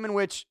the game in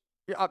which,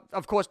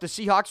 of course, the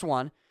Seahawks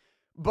won.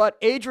 But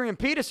Adrian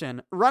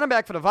Peterson, running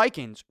back for the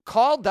Vikings,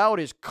 called out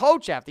his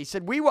coach after. He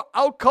said, we were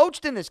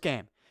outcoached in this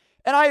game.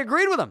 And I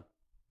agreed with him.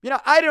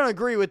 I don't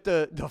agree with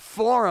the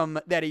forum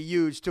that he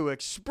used to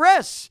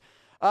express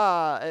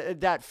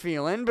that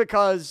feeling,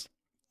 because,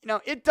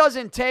 it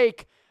doesn't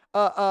take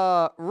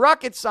a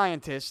rocket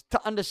scientist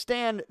to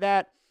understand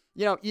that,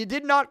 you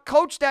did not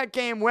coach that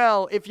game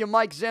well if you're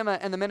Mike Zimmer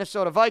and the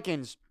Minnesota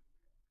Vikings.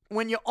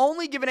 When you're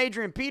only giving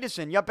Adrian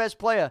Peterson, your best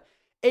player,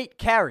 8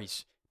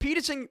 carries.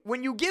 Peterson,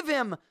 when you give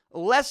him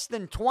less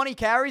than 20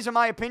 carries, in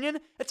my opinion,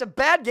 it's a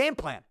bad game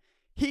plan.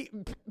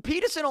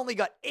 Peterson only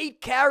got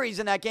 8 carries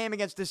in that game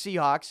against the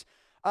Seahawks.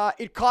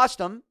 It cost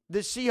them. The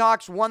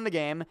Seahawks won the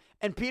game,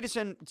 and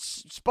Peterson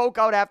spoke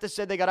out after,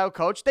 said they got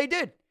outcoached. They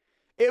did.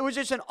 It was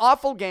just an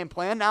awful game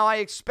plan. Now I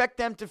expect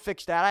them to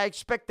fix that. I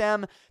expect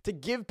them to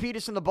give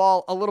Peterson the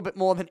ball a little bit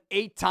more than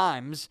 8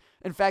 times.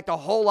 In fact, a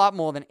whole lot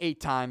more than 8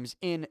 times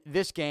in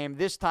this game,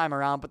 this time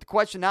around. But the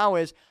question now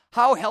is,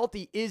 how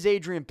healthy is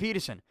Adrian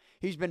Peterson?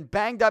 He's been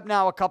banged up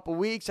now a couple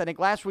weeks. I think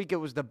last week it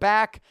was the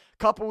back. A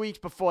couple weeks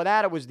before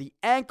that, it was the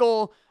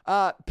ankle.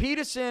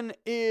 Peterson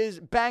is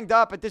banged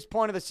up at this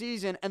point of the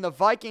season, and the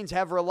Vikings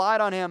have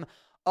relied on him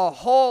a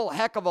whole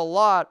heck of a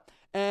lot.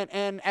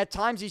 And at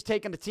times he's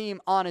taken the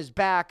team on his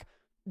back.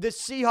 The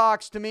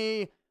Seahawks, to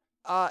me,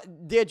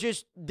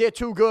 they're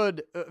too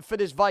good for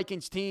this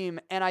Vikings team.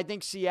 And I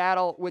think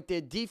Seattle, with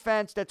their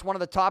defense, that's one of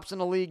the tops in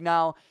the league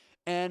now.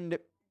 And,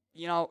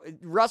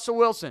 Russell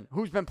Wilson,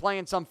 who's been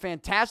playing some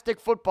fantastic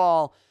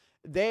football,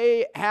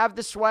 they have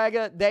the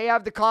swagger, they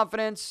have the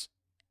confidence,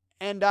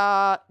 and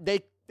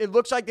it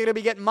looks like they're going to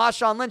be getting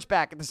Marshawn Lynch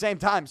back at the same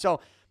time. So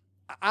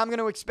I'm going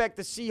to expect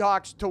the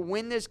Seahawks to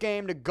win this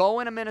game, to go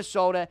into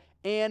Minnesota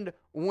and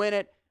win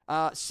it.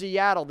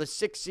 Seattle, the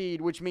 6th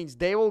seed, which means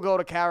they will go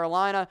to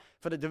Carolina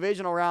for the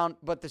divisional round,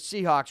 but the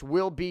Seahawks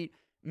will beat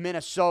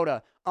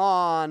Minnesota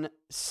on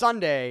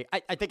Sunday.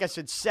 I think I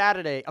said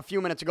Saturday a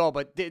few minutes ago,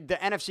 but the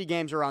NFC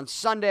games are on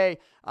Sunday.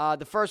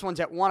 The first one's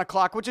at 1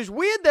 o'clock, which is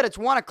weird that it's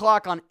 1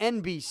 o'clock on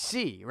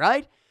NBC,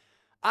 right?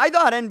 I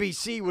thought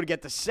NBC would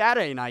get the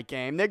Saturday night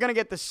game. They're going to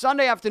get the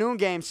Sunday afternoon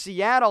game,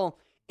 Seattle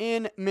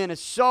in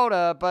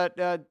Minnesota, but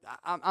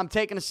I'm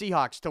taking the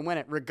Seahawks to win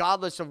it,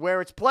 regardless of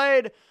where it's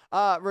played,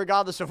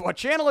 regardless of what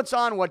channel it's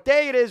on, what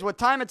day it is, what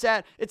time it's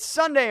at. It's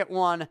Sunday at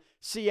 1.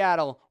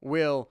 Seattle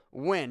will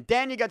win.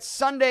 Dan, you got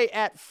Sunday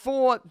at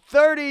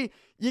 4:30.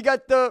 You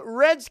got the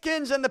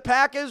Redskins and the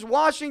Packers.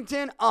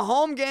 Washington, a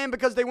home game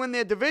because they win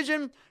their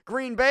division.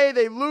 Green Bay,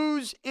 they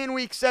lose in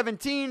Week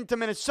 17 to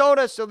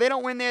Minnesota, so they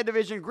don't win their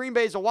division. Green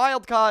Bay's a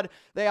wild card.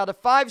 They are the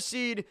 5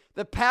 seed.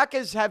 The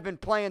Packers have been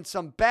playing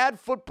some bad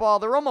football.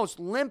 They're almost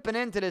limping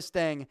into this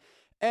thing.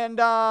 And,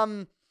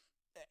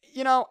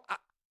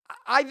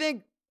 I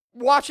think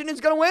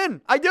Washington's going to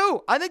win. I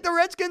do. I think the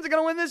Redskins are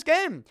going to win this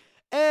game.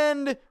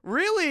 And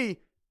really,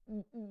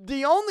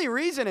 the only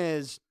reason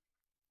is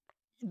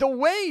the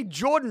way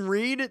Jordan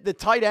Reed, the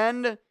tight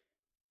end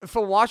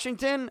for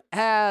Washington,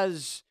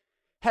 has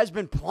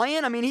been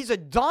playing. I mean, he's a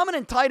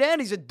dominant tight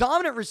end. He's a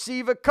dominant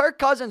receiver. Kirk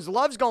Cousins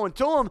loves going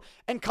to him,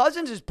 and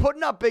Cousins is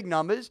putting up big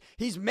numbers.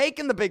 He's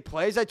making the big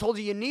plays. I told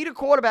you need a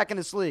quarterback in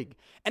this league.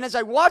 And as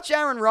I watch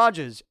Aaron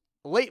Rodgers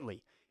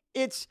lately,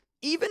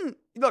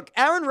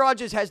 Aaron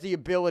Rodgers has the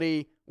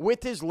ability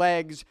with his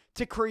legs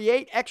to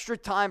create extra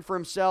time for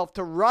himself,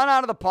 to run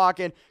out of the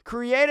pocket,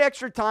 create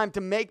extra time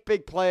to make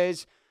big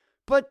plays.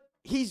 But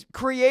he's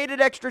created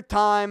extra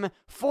time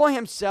for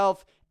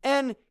himself,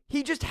 and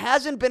he just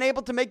hasn't been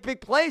able to make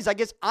big plays. I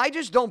guess I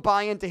just don't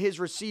buy into his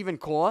receiving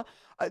core.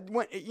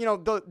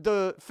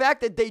 The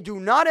fact that they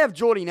do not have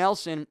Jordy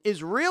Nelson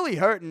is really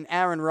hurting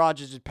Aaron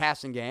Rodgers'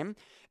 passing game.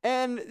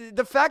 And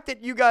the fact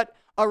that you got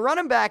a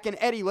running back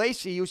in Eddie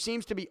Lacy who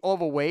seems to be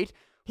overweight.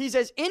 He's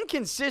as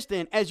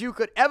inconsistent as you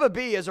could ever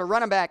be as a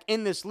running back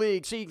in this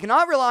league, so you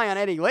cannot rely on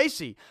Eddie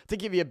Lacy to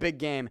give you a big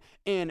game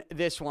in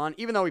this one,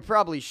 even though he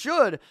probably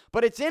should.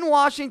 But it's in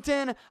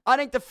Washington. I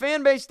think the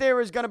fan base there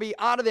is going to be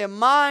out of their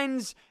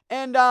minds,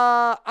 and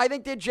I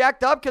think they're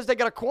jacked up because they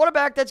got a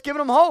quarterback that's giving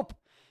them hope.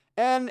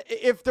 And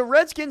if the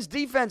Redskins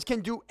defense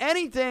can do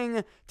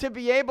anything to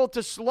be able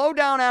to slow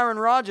down Aaron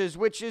Rodgers,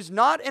 which is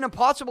not an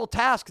impossible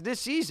task this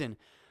season,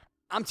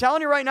 I'm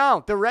telling you right now,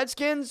 the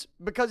Redskins,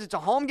 because it's a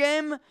home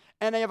game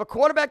and they have a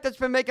quarterback that's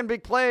been making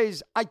big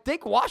plays, I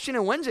think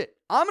Washington wins it.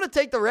 I'm going to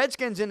take the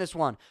Redskins in this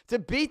one to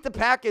beat the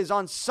Packers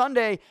on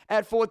Sunday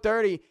at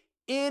 4:30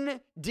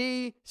 in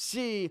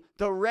D.C.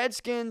 The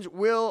Redskins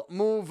will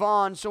move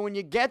on. So when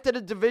you get to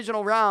the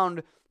divisional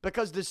round,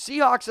 because the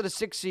Seahawks are the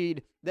 6th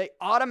seed, they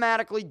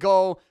automatically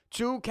go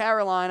to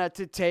Carolina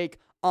to take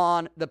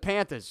on the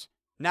Panthers.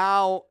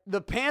 Now,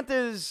 the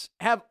Panthers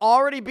have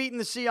already beaten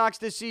the Seahawks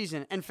this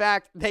season. In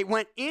fact, they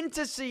went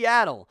into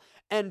Seattle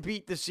and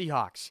beat the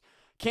Seahawks.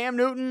 Cam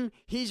Newton,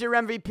 he's your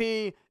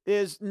MVP.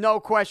 There's no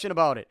question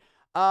about it.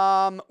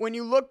 When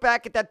you look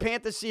back at that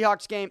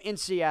Panthers-Seahawks game in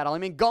Seattle, I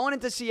mean, going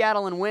into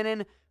Seattle and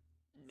winning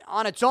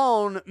on its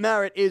own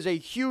merit is a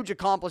huge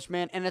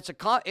accomplishment, and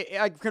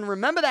I can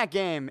remember that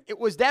game. It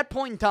was that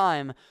point in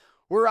time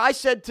where I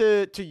said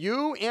to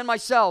you and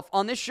myself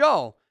on this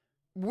show,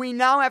 we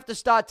now have to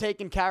start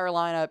taking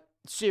Carolina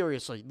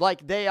seriously,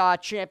 like they are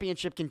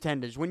championship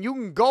contenders. When you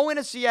can go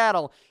into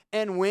Seattle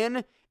and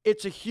win,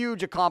 it's a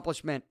huge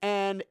accomplishment.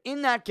 And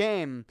in that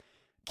game,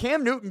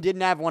 Cam Newton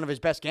didn't have one of his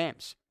best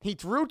games. He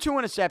threw 2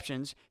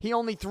 interceptions. He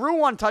only threw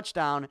 1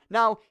 touchdown.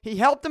 Now, he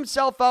helped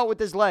himself out with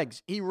his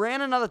legs. He ran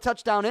another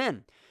touchdown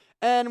in.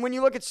 And when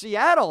you look at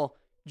Seattle,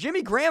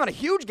 Jimmy Graham had a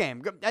huge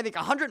game. I think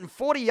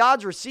 140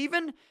 yards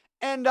receiving.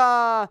 And,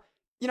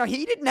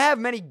 he didn't have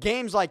many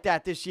games like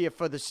that this year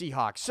for the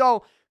Seahawks.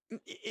 So,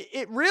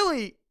 it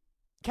really,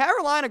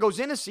 Carolina goes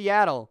into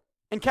Seattle,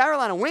 and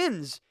Carolina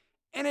wins.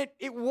 And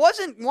it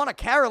wasn't one of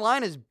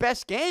Carolina's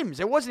best games.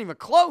 It wasn't even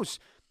close.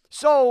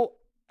 So,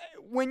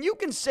 when you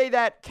can say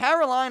that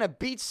Carolina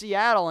beat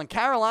Seattle and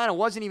Carolina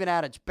wasn't even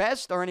at its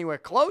best or anywhere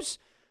close,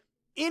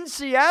 in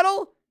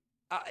Seattle,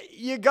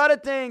 you got to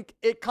think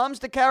it comes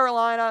to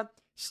Carolina.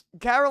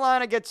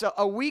 Carolina gets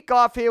a week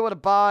off here with a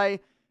bye.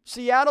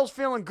 Seattle's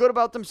feeling good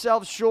about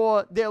themselves,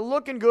 sure. They're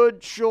looking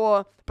good,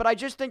 sure. But I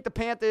just think the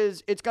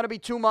Panthers, it's going to be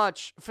too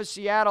much for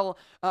Seattle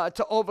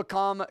to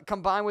overcome,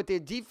 combined with their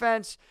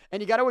defense. And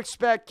you got to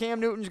expect Cam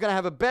Newton's going to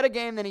have a better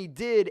game than he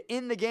did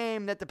in the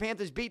game that the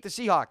Panthers beat the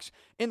Seahawks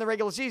in the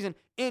regular season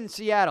in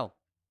Seattle.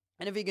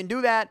 And if he can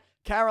do that,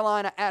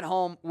 Carolina at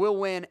home will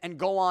win and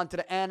go on to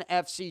the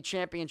NFC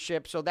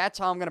Championship. So that's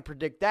how I'm going to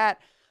predict that.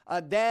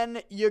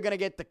 Then you're going to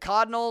get the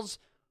Cardinals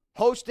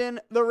hosting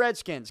the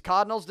Redskins.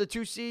 Cardinals, the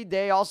 2 seed,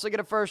 they also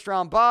get a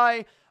first-round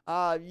bye.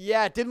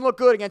 It didn't look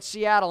good against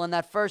Seattle in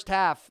that first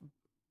half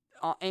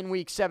in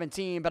Week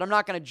 17, but I'm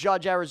not going to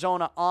judge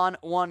Arizona on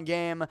one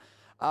game.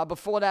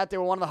 Before that, they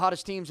were one of the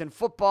hottest teams in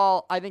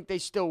football. I think they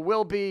still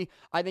will be.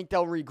 I think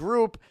they'll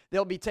regroup.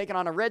 They'll be taking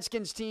on a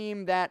Redskins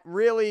team that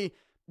really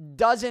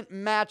doesn't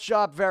match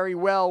up very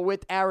well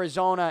with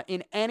Arizona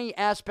in any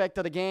aspect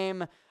of the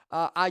game.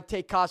 I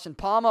take Carson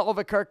Palmer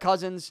over Kirk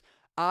Cousins.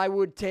 I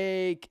would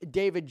take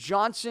David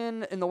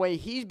Johnson in the way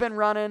he's been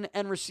running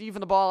and receiving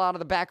the ball out of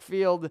the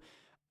backfield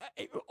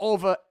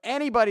over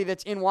anybody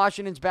that's in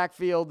Washington's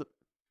backfield.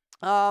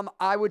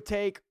 I would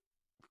take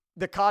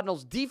the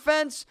Cardinals'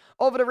 defense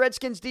over the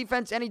Redskins'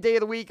 defense any day of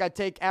the week. I'd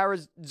take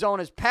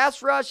Arizona's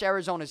pass rush,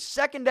 Arizona's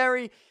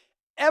secondary.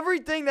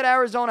 Everything that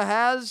Arizona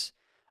has,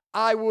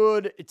 I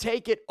would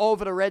take it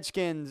over the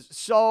Redskins.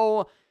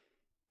 So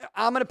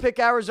I'm going to pick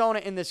Arizona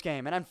in this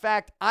game. And in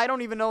fact, I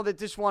don't even know that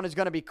this one is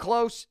going to be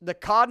close. The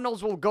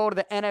Cardinals will go to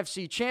the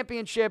NFC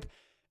Championship,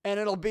 and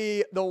it'll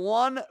be the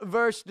 1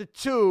 versus the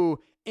 2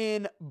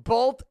 in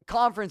both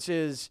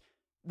conferences.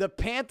 The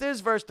Panthers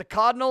versus the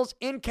Cardinals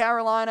in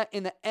Carolina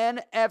in the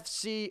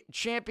NFC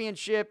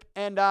Championship.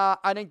 And I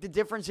think the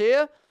difference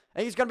here, I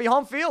think it's going to be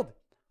home field.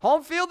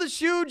 Home field is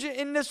huge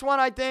in this one,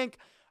 I think.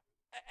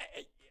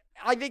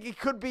 I think it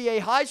could be a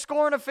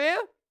high-scoring affair,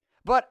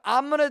 but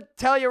I'm going to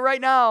tell you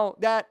right now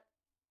that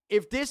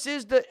if this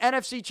is the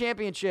NFC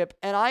Championship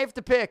and I have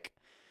to pick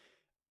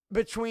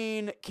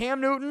between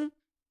Cam Newton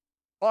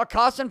or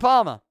Carson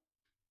Palmer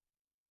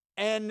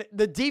and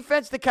the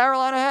defense that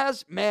Carolina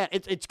has, man,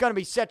 it's going to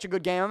be such a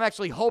good game. I'm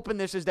actually hoping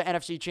this is the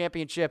NFC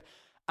Championship.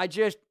 I'm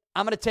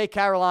going to take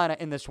Carolina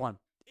in this one.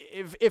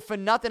 If for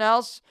nothing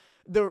else,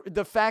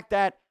 the fact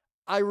that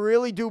I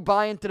really do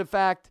buy into the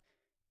fact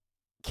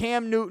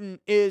Cam Newton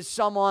is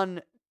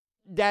someone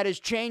that is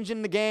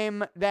changing the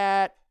game,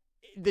 that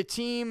the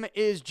team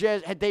is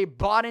they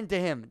bought into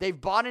him. They've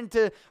bought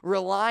into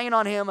relying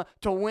on him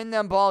to win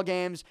them ball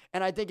games.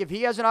 And I think if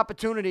he has an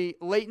opportunity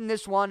late in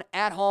this one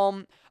at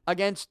home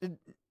against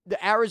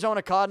the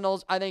Arizona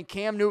Cardinals, I think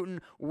Cam Newton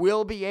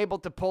will be able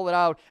to pull it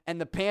out. And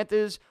the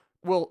Panthers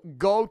will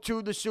go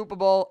to the Super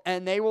Bowl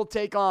and they will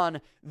take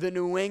on the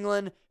New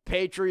England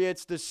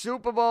Patriots. The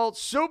Super Bowl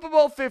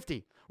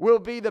 50 will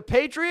be the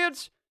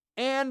Patriots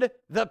and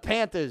the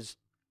Panthers.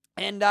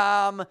 And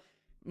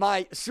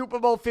my Super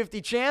Bowl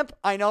 50 champ,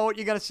 I know what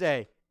you're going to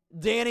say.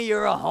 Danny,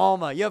 you're a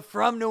homer. You're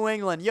from New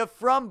England. You're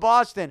from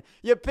Boston.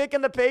 You're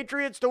picking the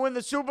Patriots to win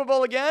the Super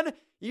Bowl again?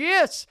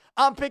 Yes,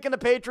 I'm picking the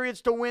Patriots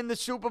to win the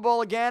Super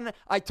Bowl again.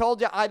 I told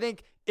you, I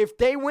think if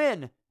they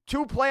win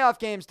 2 playoff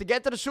games to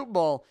get to the Super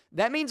Bowl,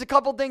 that means a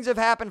couple things have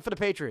happened for the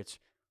Patriots.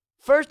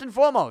 First and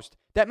foremost,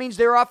 that means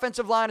their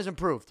offensive line has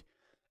improved,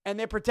 and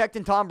they're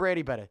protecting Tom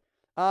Brady better.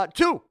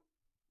 2,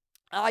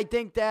 I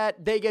think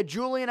that they get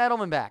Julian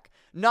Edelman back.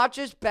 Not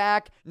just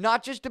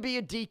to be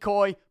a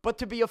decoy, but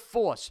to be a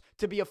force.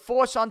 To be a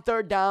force on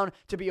third down,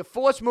 to be a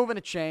force moving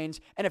the chains.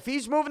 And if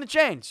he's moving the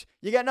chains,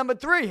 you got number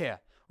 3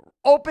 here.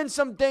 Open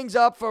some things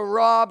up for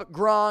Rob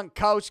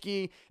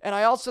Gronkowski. And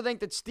I also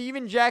think that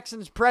Steven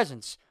Jackson's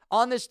presence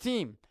on this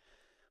team,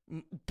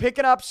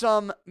 picking up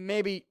some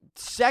maybe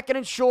second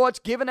and shorts,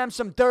 giving them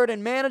some third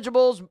and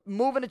manageables,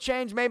 moving the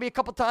chains maybe a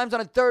couple times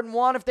on a 3rd and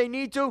 1 if they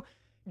need to,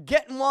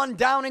 getting one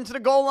down into the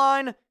goal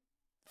line,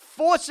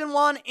 forcing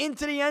one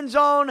into the end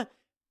zone,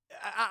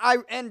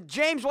 and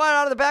James White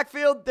out of the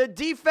backfield, the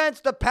defense,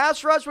 the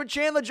pass rush with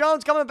Chandler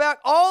Jones coming back,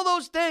 all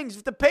those things.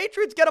 If the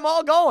Patriots get them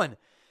all going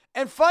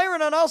and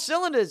firing on all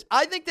cylinders,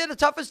 I think they're the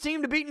toughest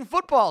team to beat in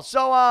football.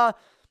 So,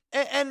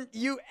 and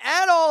you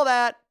add all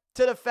that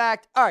to the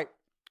fact, all right,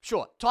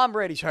 sure, Tom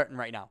Brady's hurting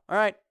right now, all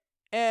right?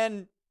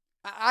 And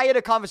I had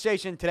a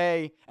conversation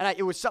today, and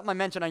it was something I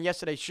mentioned on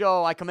yesterday's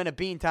show. I come into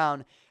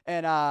Beantown,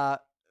 and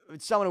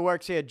someone who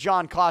works here,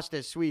 John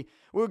Costas, we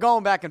were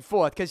going back and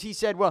forth because he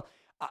said, well,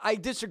 I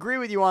disagree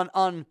with you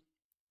on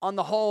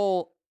the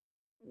whole,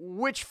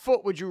 which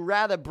foot would you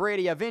rather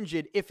Brady have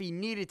injured if he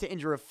needed to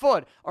injure a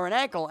foot or an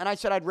ankle? And I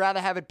said I'd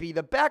rather have it be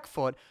the back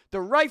foot,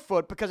 the right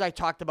foot, because I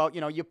talked about,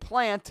 you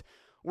plant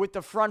with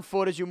the front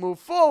foot as you move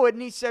forward.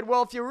 And he said,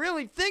 well, if you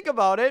really think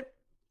about it,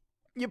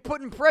 you're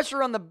putting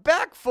pressure on the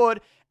back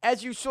foot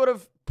as you sort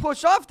of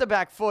push off the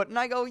back foot. And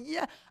I go,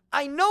 yeah,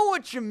 I know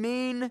what you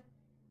mean.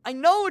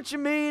 And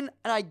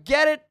I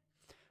get it.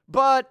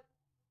 But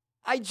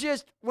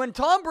when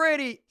Tom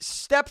Brady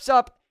steps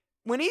up,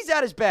 when he's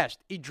at his best,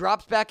 he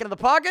drops back into the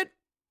pocket.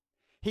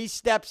 He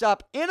steps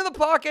up into the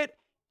pocket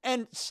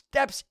and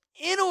steps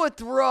into a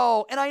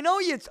throw. And I know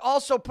it's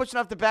also pushing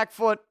off the back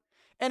foot.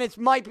 And it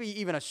might be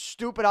even a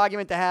stupid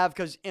argument to have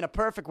because in a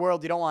perfect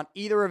world, you don't want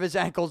either of his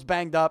ankles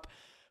banged up.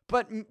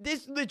 But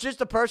this is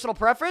just a personal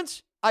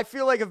preference. I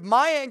feel like if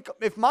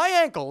my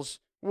ankles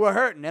were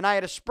hurting and I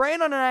had a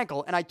sprain on an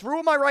ankle and I threw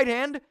with my right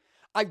hand,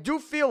 I do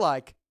feel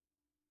like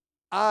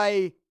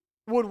I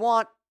would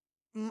want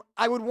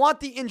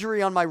the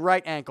injury on my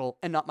right ankle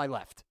and not my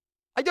left.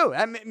 I do.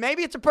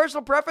 Maybe it's a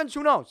personal preference.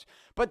 Who knows?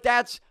 But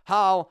that's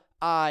how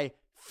I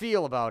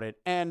feel about it.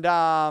 And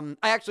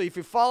if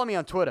you follow me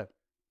on Twitter,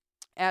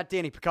 at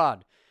Danny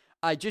Picard,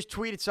 I just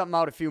tweeted something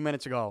out a few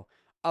minutes ago.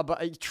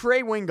 But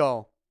Trey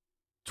Wingo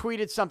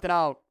tweeted something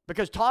out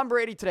because Tom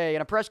Brady today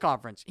in a press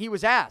conference, he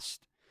was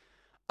asked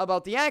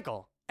about the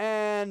ankle.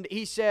 And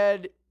he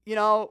said,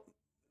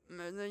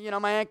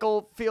 my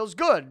ankle feels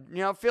good.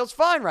 Feels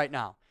fine right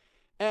now.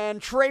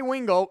 And Trey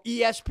Wingo,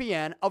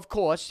 ESPN, of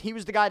course, he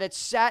was the guy that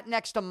sat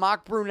next to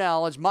Mark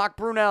Brunell as Mark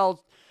Brunell,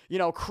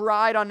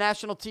 cried on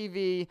national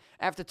TV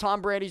after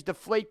Tom Brady's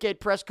Deflategate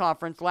press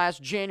conference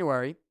last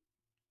January,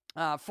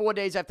 4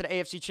 days after the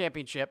AFC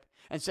Championship,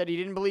 and said he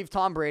didn't believe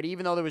Tom Brady,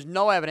 even though there was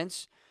no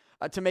evidence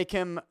to make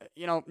him,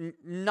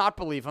 not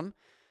believe him.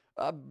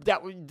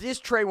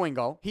 This Trey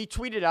Wingo, he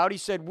tweeted out, he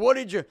said, what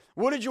did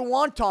you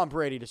want Tom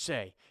Brady to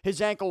say?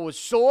 His ankle was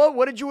sore?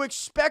 What did you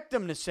expect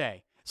him to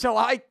say? So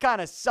I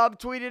kind of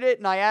subtweeted it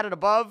and I added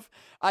above.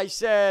 I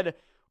said,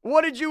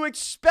 what did you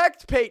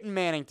expect Peyton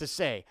Manning to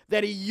say?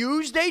 That he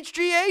used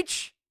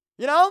HGH?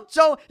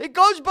 So it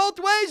goes both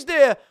ways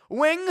there.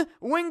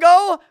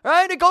 Wingo,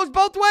 right? It goes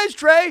both ways,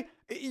 Trey.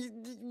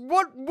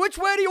 Which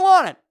way do you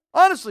want it?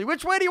 Honestly,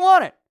 which way do you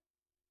want it?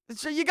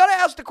 So you got to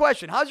ask the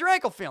question, how's your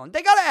ankle feeling?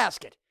 They got to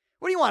ask it.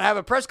 What do you want, have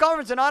a press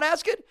conference and not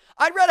ask it?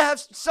 I'd rather have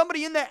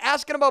somebody in there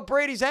asking about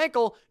Brady's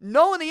ankle,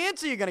 knowing the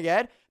answer you're going to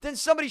get, than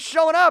somebody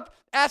showing up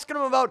asking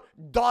him about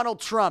Donald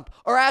Trump,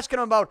 or asking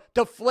him about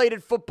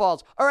deflated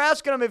footballs, or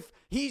asking him if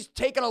he's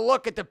taking a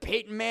look at the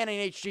Peyton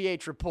Manning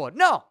HGH report.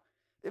 No.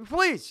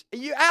 Please,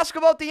 you ask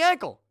about the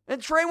ankle.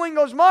 And Trey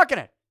Wingo's mocking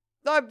it.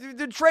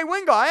 Trey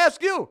Wingo, I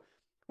ask you,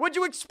 what'd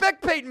you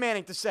expect Peyton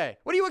Manning to say?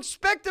 What do you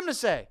expect him to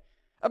say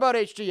about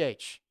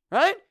HGH,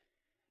 right?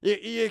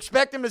 You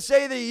expect him to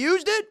say that he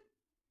used it?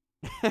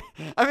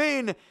 I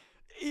mean,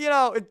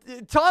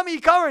 Tommy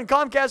covering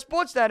Comcast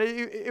Sportsnet,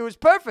 it was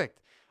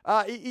perfect.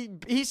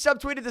 He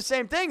subtweeted the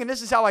same thing, and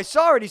this is how I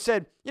saw it. He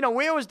said,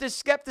 where was this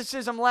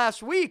skepticism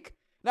last week?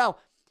 Now,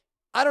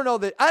 I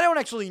don't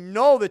actually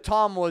know that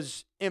Tom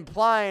was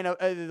implying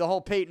the whole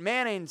Peyton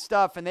Manning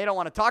stuff, and they don't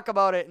want to talk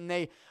about it, and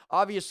they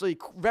obviously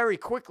very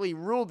quickly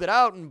ruled it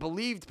out and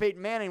believed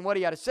Peyton Manning what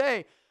he had to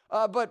say.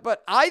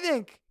 But I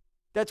think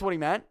that's what he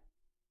meant.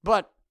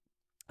 But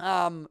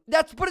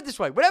put it this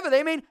way, whatever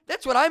they mean,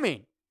 that's what I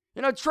mean.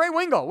 Trey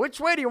Wingo, which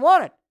way do you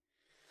want it?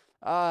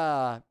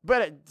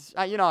 But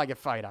I get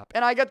fired up.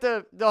 And I got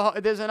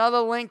there's another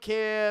link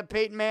here,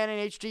 Peyton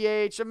Manning,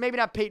 HGH, or maybe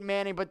not Peyton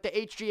Manning, but the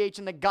HGH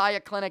and the Gaia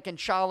Clinic and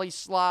Charlie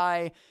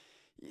Sly.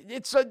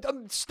 It's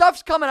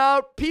stuff's coming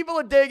out. People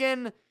are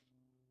digging.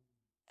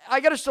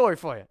 I got a story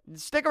for you.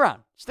 Stick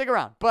around.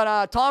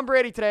 But Tom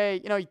Brady today,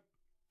 he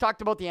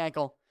talked about the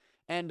ankle,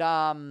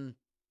 and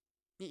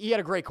he had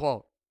a great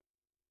quote.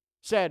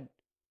 Said,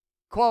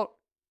 quote,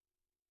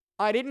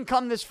 "I didn't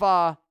come this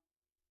far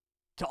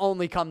to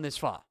only come this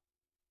far."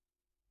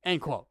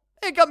 End quote.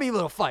 It got me a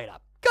little fired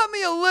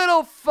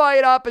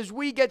up as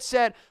we get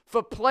set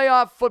for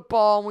playoff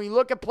football. And we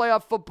look at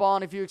playoff football,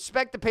 and if you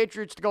expect the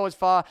Patriots to go as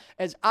far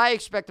as I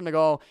expect them to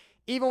go,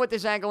 even with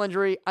this ankle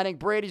injury, I think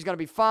Brady's going to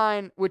be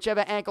fine.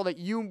 Whichever ankle that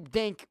you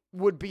think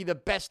would be the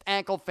best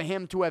ankle for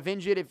him to have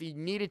injured, if he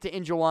needed to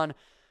injure one,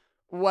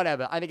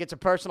 whatever. I think it's a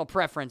personal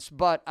preference.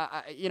 But,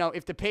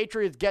 if the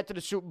Patriots get to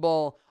the Super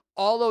Bowl,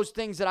 all those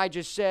things that I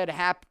just said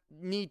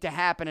need to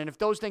happen. And if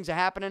those things are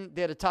happening,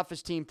 they're the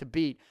toughest team to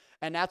beat.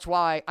 And that's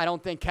why I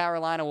don't think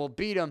Carolina will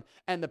beat them.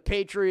 And the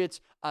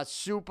Patriots are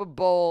Super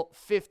Bowl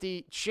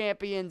 50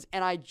 champions.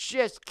 And I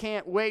just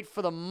can't wait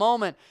for the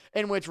moment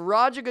in which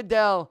Roger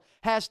Goodell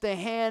has to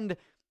hand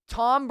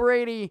Tom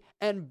Brady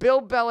and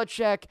Bill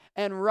Belichick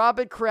and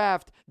Robert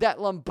Kraft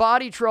that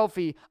Lombardi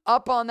trophy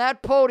up on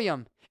that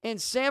podium in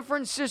San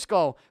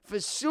Francisco for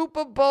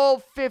Super Bowl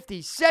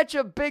 50. Such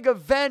a big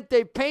event.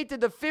 They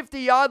painted the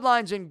 50-yard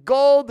lines in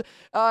gold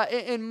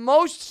in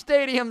most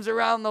stadiums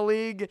around the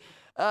league.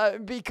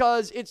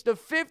 Because it's the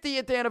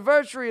 50th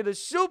anniversary of the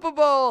Super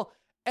Bowl,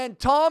 and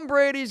Tom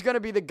Brady's going to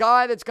be the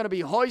guy that's going to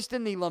be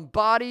hoisting the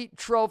Lombardi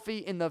Trophy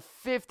in the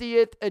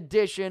 50th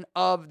edition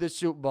of the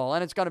Super Bowl,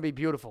 and it's going to be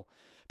beautiful.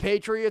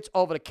 Patriots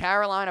over the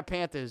Carolina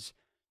Panthers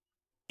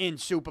in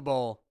Super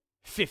Bowl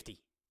 50.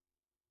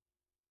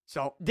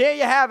 So there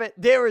you have it.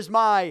 There is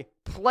my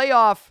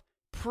playoff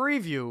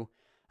preview.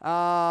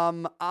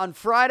 On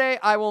Friday,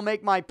 I will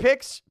make my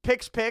picks,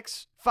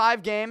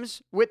 5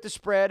 games with the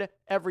spread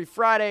every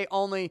Friday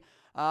only.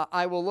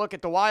 I will look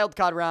at the wild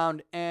card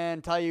round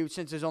and tell you,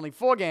 since there's only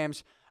 4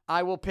 games,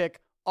 I will pick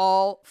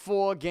all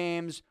 4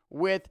 games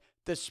with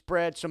the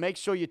spread. So make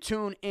sure you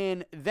tune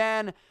in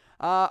then.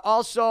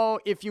 Also,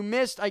 if you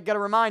missed, I got to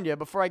remind you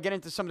before I get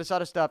into some of this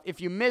other stuff, if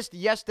you missed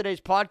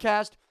yesterday's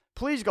podcast,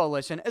 please go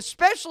listen,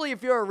 especially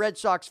if you're a Red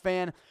Sox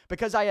fan,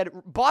 because I had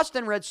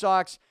Boston Red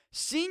Sox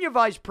Senior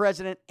Vice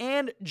President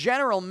and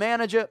General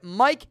Manager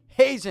Mike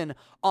Hazen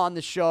on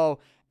the show,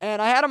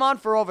 and I had him on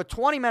for over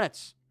 20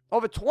 minutes,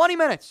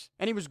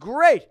 and he was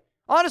great.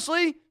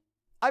 Honestly,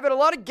 I've had a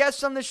lot of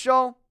guests on this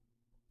show,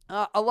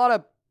 a lot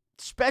of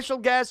special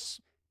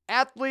guests,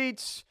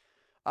 athletes,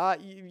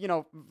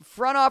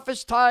 front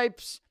office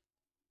types,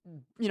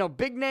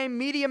 big name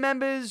media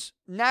members,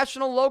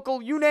 national,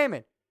 local, you name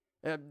it.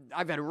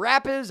 I've had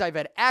rappers, I've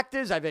had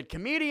actors, I've had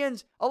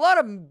comedians, a lot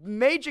of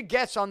major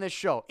guests on this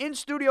show, in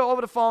studio,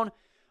 over the phone,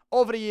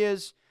 over the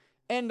years.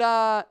 And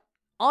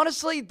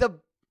honestly, the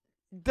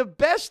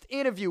best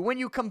interview, when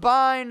you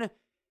combine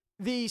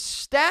the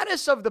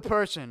status of the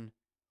person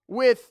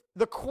with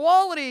the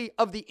quality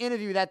of the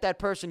interview that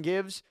person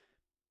gives,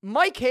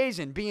 Mike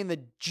Hazen being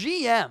the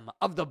GM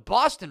of the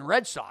Boston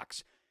Red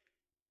Sox,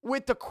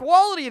 with the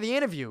quality of the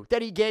interview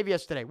that he gave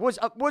yesterday was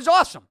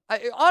awesome.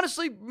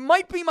 Honestly,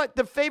 might be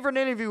the favorite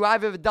interview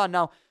I've ever done.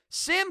 Now,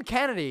 Sam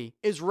Kennedy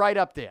is right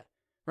up there,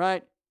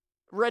 right?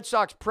 Red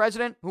Sox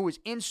president, who was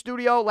in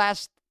studio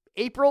last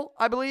April,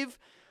 I believe.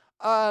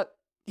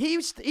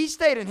 He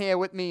stayed in here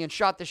with me and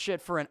shot the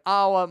shit for an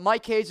hour.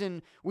 Mike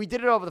Hazen, we did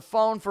it over the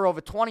phone for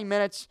over 20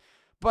 minutes.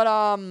 But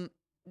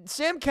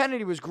Sam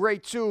Kennedy was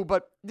great too,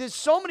 but there's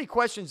so many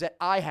questions that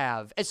I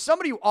have. As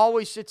somebody who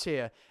always sits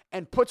here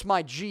and puts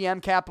my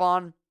GM cap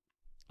on,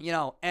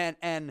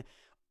 and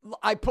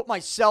I put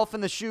myself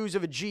in the shoes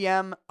of a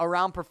GM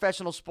around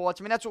professional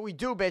sports. I mean, that's what we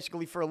do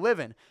basically for a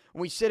living.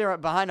 When we sit here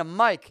behind a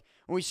mic,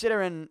 when we sit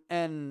here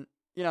and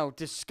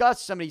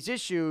discuss some of these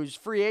issues,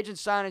 free agent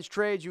signings,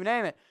 trades, you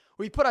name it.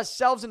 We put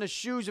ourselves in the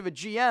shoes of a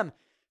GM.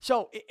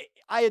 So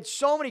I had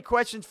so many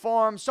questions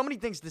for him, so many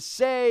things to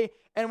say,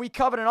 and we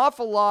covered an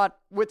awful lot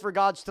with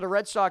regards to the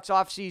Red Sox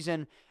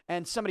offseason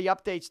and some of the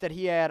updates that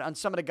he had on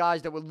some of the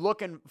guys that we're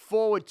looking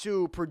forward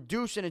to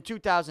producing in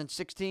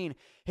 2016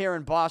 here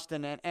in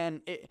Boston.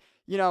 And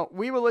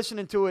we were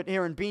listening to it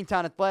here in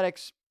Beantown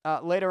Athletics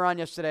later on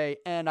yesterday,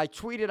 and I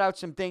tweeted out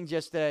some things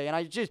yesterday, and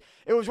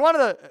it was one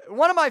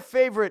of my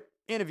favorite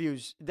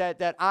interviews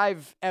that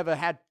I've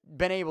ever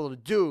been able to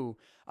do,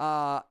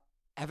 have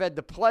had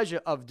the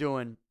pleasure of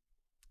doing.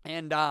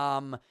 And,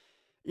 I'm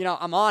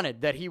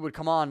honored that he would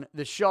come on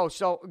the show.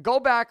 So go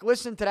back,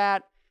 listen to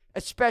that,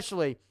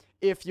 especially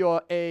if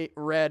you're a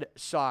Red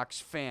Sox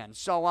fan.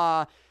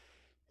 So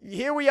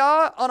here we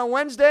are on a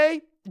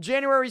Wednesday,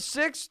 January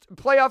 6th,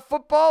 playoff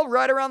football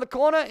right around the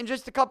corner in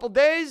just a couple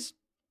days.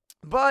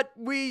 But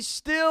we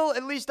still,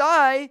 at least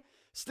I,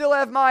 still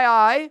have my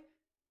eye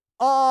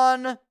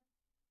on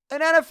an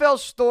NFL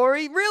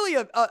story, really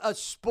a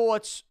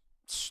sports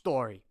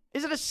story.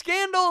 Is it a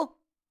scandal?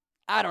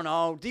 I don't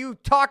know. Do you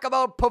talk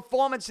about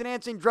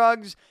performance-enhancing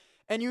drugs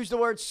and use the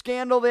word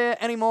scandal there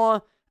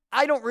anymore?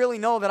 I don't really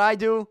know that I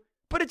do,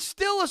 but it's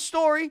still a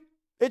story.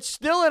 It's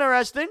still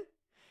interesting.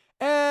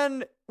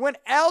 And when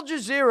Al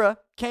Jazeera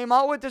came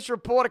out with this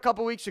report a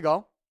couple weeks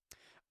ago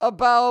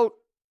about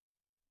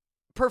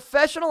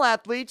professional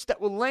athletes that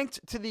were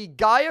linked to the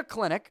Gaia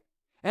Clinic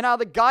and how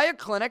the Gaia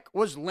Clinic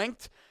was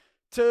linked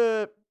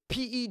to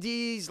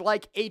PEDs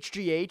like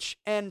HGH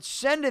and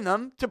sending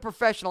them to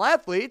professional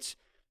athletes,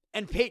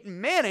 and Peyton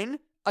Manning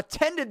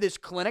attended this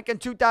clinic in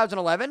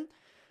 2011,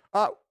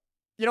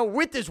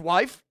 with his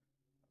wife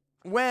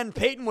when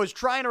Peyton was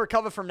trying to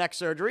recover from neck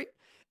surgery,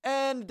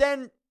 and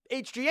then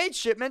HGH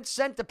shipments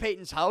sent to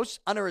Peyton's house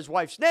under his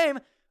wife's name.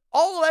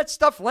 All of that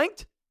stuff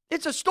linked.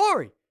 It's a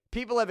story.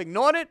 People have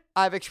ignored it.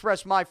 I've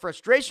expressed my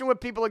frustration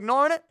with people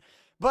ignoring it.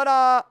 But,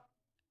 I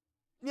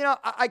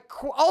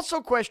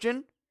also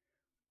question,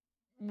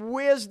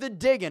 where's the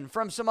digging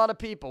from some other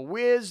people?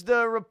 Where's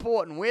the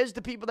reporting? Where's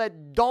the people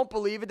that don't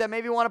believe it, that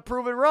maybe want to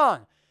prove it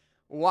wrong?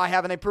 Why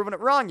haven't they proven it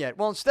wrong yet?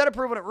 Well, instead of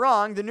proving it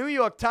wrong, the New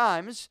York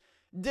Times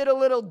did a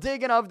little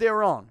digging of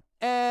their own.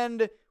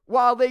 And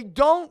while they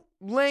don't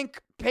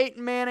link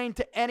Peyton Manning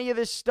to any of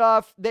this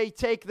stuff, they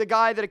take the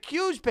guy that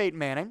accused Peyton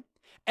Manning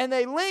and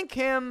they link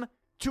him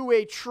to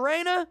a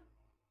trainer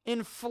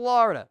in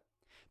Florida.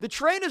 The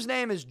trainer's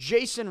name is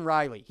Jason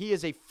Riley. He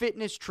is a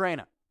fitness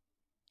trainer.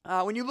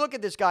 When you look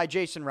at this guy,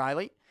 Jason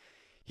Riley,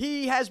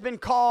 he has been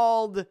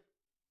called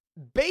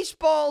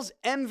baseball's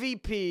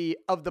MVP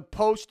of the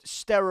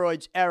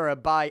post-steroids era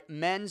by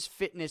Men's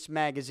Fitness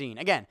Magazine.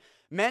 Again,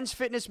 Men's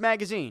Fitness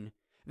Magazine,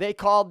 they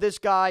called this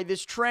guy,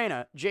 this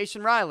trainer,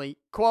 Jason Riley,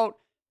 quote,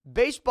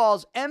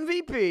 baseball's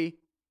MVP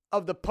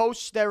of the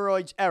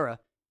post-steroids era,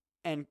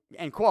 end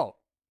quote.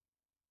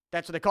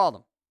 That's what they called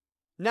him.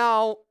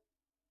 Now,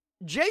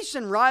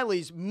 Jason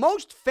Riley's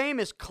most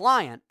famous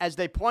client, as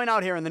they point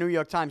out here in the New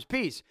York Times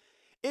piece,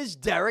 is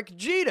Derek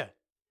Jeter.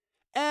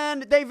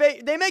 And they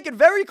make it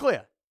very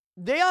clear.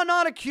 They are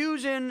not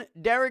accusing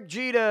Derek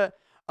Jeter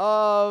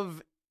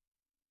of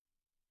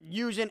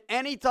using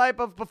any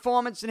type of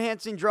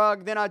performance-enhancing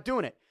drug. They're not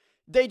doing it.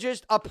 They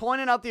just are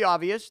pointing out the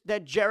obvious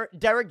that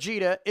Derek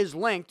Jeter is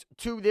linked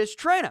to this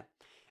trainer.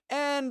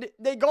 And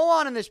they go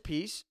on in this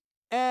piece,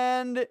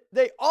 and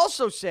they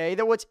also say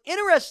that what's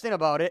interesting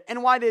about it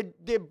and why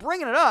they're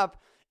bringing it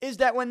up is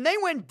that when they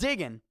went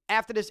digging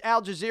after this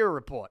Al Jazeera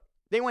report,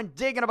 they went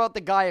digging about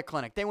the Gaia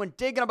Clinic. They went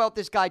digging about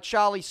this guy,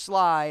 Charlie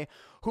Sly,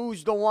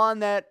 who's the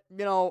one that,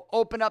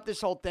 opened up this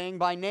whole thing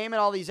by naming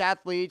all these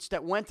athletes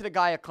that went to the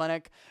Gaia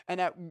Clinic and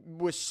that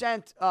was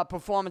sent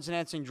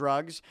performance-enhancing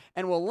drugs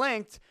and were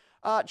linked.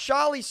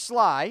 Charlie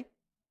Sly,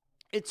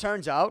 it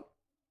turns out,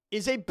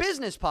 is a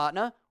business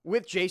partner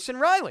with Jason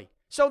Riley.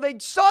 So they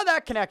saw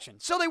that connection.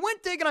 So they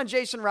went digging on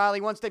Jason Riley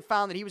once they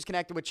found that he was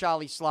connected with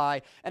Charlie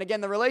Sly. And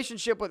again, the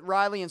relationship with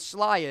Riley and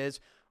Sly is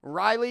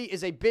Riley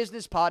is a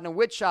business partner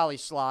with Charlie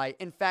Sly.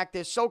 In fact,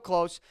 they're so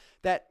close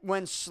that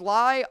when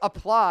Sly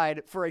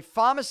applied for a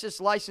pharmacist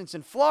license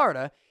in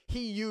Florida, he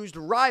used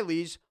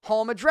Riley's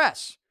home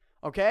address.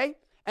 Okay?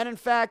 And in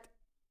fact,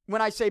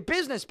 when I say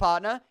business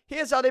partner,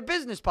 here's how they're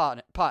business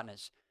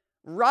partners.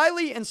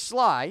 Riley and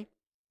Sly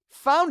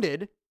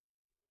founded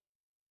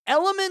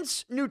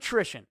Elements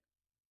Nutrition.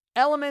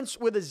 Elements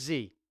with a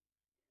Z.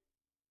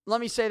 Let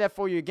me say that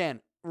for you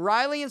again.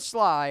 Riley and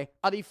Sly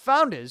are the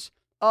founders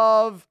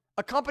of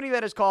a company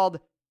that is called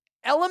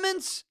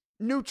Elements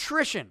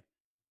Nutrition.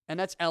 And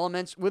that's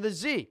Elements with a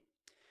Z.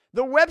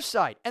 The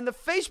website and the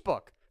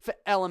Facebook for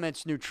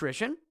Elements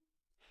Nutrition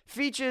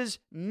features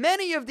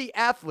many of the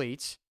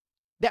athletes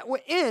that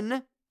were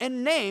in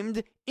and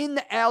named in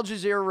the Al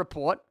Jazeera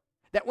report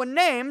that were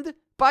named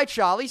by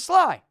Charlie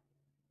Sly.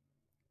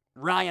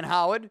 Ryan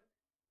Howard,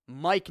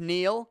 Mike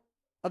Neal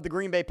of the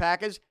Green Bay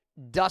Packers,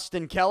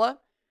 Dustin Keller.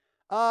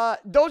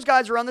 Those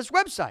guys are on this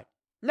website.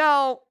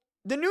 Now,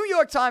 the New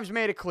York Times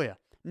made it clear.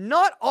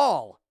 Not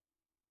all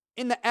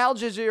in the Al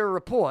Jazeera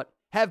report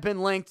have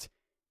been linked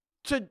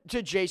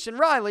to Jason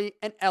Riley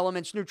and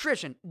Elements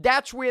Nutrition.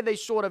 That's where they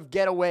sort of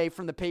get away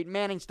from the Peyton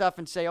Manning stuff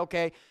and say,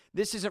 okay,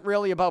 this isn't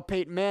really about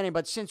Peyton Manning,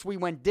 but since we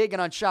went digging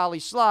on Charlie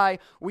Sly,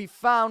 we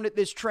found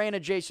this trainer,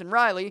 Jason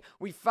Riley.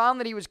 We found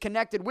that he was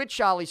connected with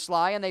Charlie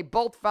Sly, and they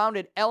both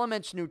founded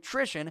Elements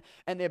Nutrition,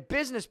 and they're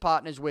business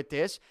partners with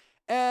this.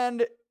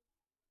 And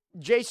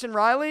Jason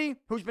Riley,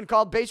 who's been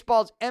called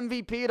baseball's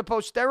MVP of the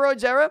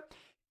post-steroids era,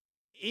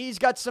 he's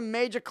got some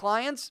major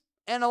clients,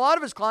 and a lot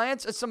of his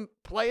clients are some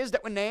players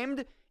that were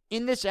named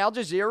in this Al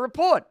Jazeera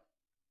report.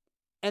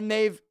 And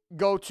they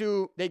go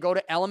to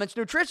Elements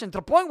Nutrition to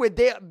the point where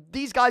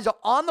these guys are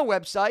on the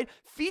website,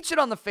 featured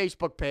on the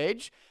Facebook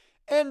page.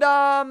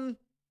 And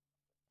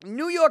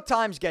New York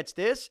Times gets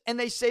this, and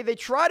they say they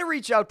try to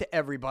reach out to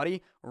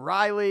everybody.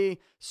 Riley,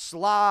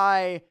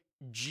 Sly,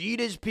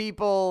 Jeter's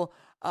people,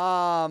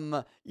 some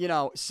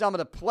of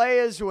the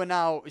players who are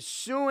now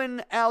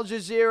suing Al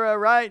Jazeera,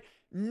 right?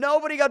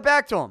 Nobody got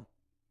back to him.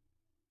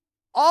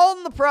 All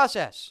in the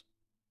process.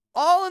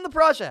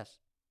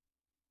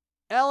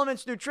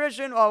 Elements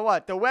Nutrition, or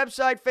what? The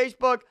website,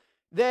 Facebook,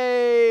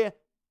 they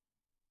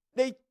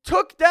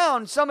took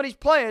down some of these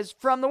players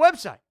from the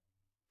website.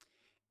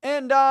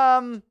 And,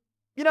 I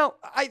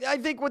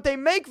think what they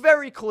make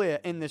very clear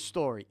in this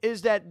story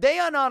is that they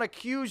are not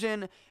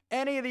accusing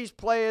any of these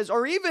players,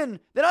 or they're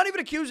not even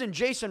accusing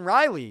Jason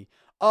Riley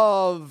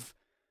of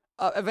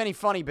any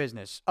funny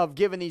business, of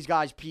giving these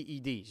guys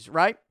PEDs,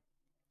 right?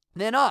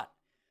 They're not.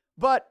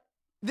 But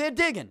they're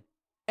digging.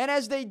 And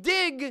as they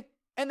dig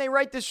and they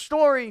write this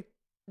story,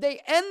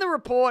 they end the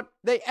report,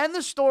 they end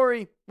the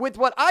story with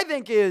what I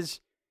think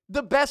is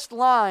the best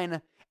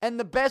line and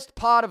the best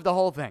part of the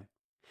whole thing,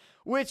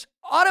 which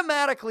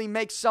automatically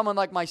makes someone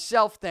like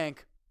myself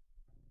think,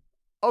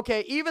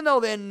 okay, even though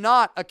they're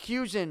not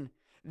accusing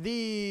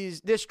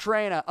this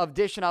trainer of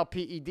dishing out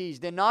PEDs,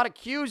 they're not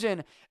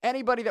accusing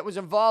anybody that was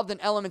involved in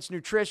Elements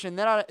Nutrition,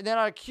 they're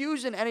not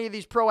accusing any of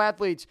these pro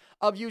athletes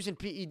of using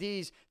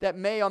PEDs that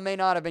may or may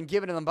not have been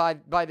given to them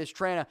by this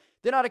trainer.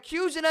 They're not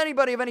accusing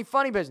anybody of any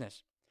funny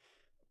business.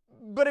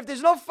 But if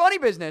there's no funny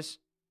business,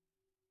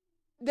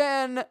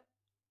 then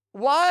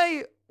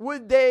why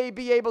would they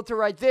be able to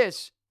write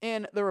this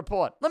in the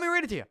report? Let me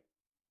read it to you.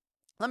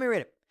 Let me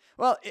read it.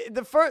 Well,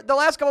 the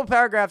last couple of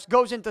paragraphs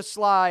goes into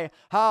Sly,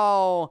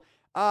 how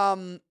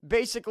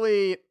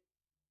basically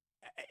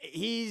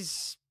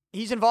he's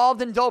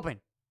involved in doping.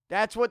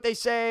 That's what they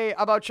say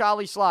about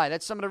Charlie Sly.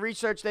 That's some of the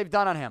research they've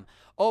done on him.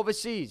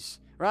 Overseas,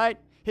 right?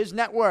 His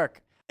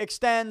network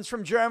extends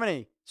from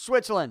Germany,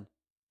 Switzerland,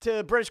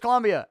 to British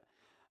Columbia.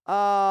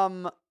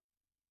 It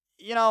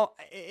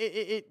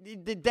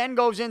then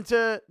goes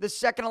into the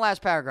second to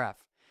last paragraph,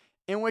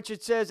 in which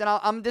it says,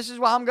 and this is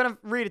what I'm going to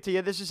read it to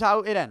you. This is how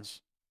it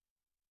ends.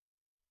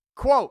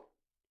 Quote,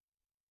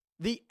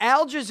 "The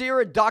Al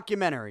Jazeera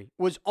documentary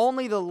was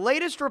only the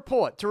latest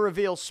report to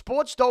reveal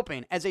sports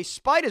doping as a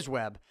spider's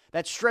web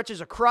that stretches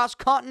across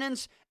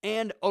continents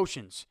and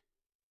oceans.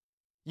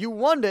 You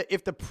wonder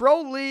if the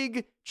pro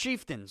league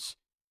chieftains,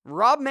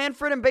 Rob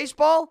Manfred in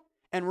baseball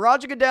and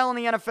Roger Goodell in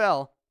the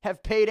NFL,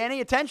 have paid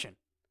any attention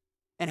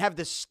and have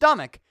the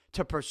stomach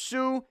to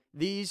pursue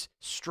these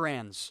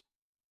strands.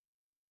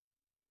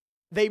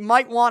 They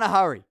might want to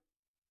hurry.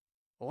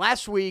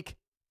 Last week,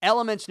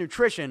 Elements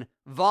Nutrition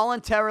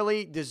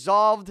voluntarily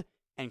dissolved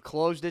and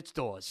closed its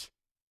doors."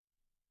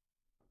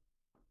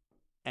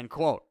 End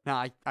quote.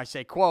 Now, I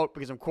say quote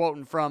because I'm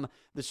quoting from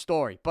the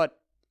story. But,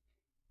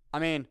 I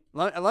mean,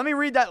 let me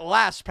read that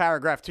last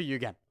paragraph to you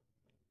again.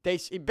 They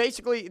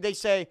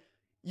say,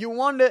 you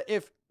wonder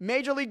if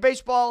Major League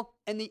Baseball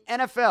and the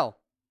NFL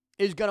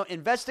is going to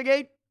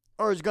investigate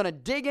or is going to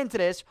dig into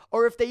this,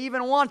 or if they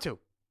even want to.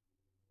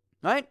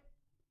 Right?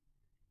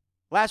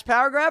 Last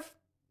paragraph.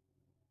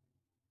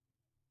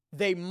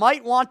 They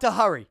might want to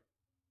hurry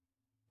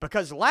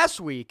because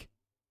last week,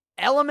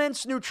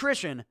 Elements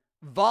Nutrition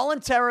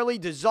voluntarily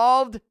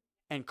dissolved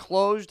and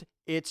closed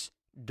its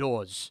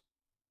doors.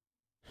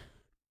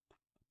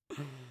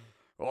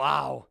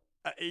 Wow.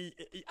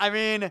 I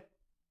mean,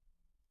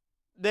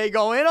 they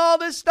go in all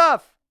this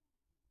stuff.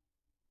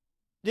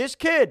 This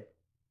kid,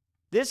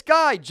 this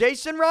guy,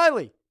 Jason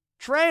Riley,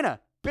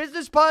 trainer,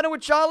 business partner with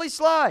Charlie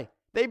Sly.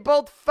 They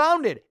both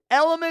founded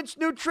Elements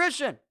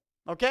Nutrition.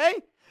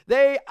 Okay?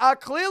 They are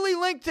clearly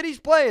linked to these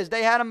players.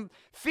 They had them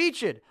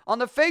featured on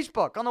the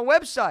Facebook, on the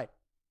website.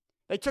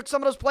 They took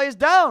some of those players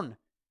down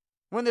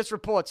when this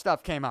report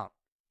stuff came out.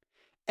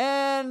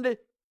 And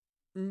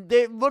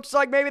it looks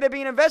like maybe they're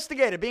being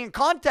investigated, being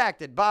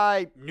contacted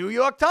by New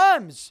York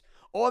Times.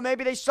 Or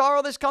maybe they saw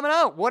all this coming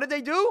out. What did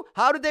they do?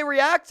 How did they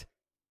react?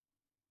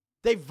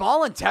 They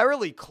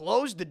voluntarily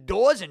closed the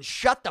doors and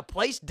shut the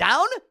place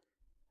down?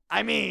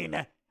 I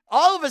mean,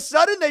 all of a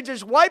sudden they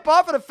just wipe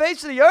off of the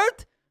face of the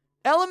earth?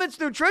 Elements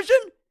Nutrition?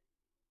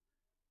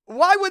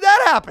 Why would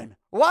that happen?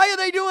 Why are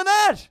they doing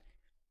that?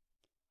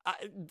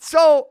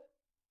 So,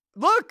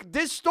 look,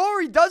 this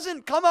story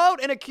doesn't come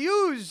out and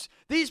accuse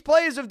these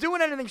players of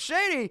doing anything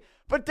shady,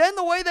 but then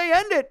the way they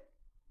end it,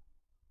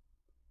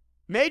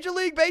 Major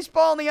League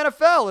Baseball and the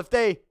NFL, if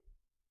they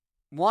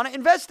want to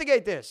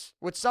investigate this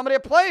with some of their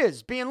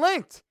players being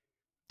linked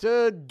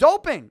to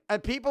doping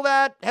and people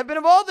that have been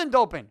involved in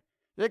doping.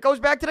 That goes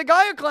back to the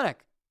Gaia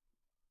Clinic.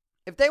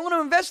 If they want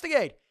to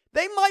investigate,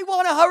 they might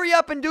want to hurry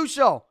up and do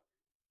so.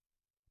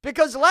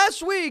 Because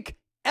last week,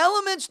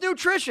 Elements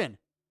Nutrition,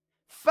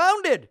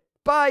 founded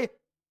by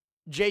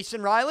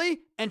Jason Riley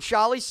and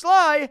Charlie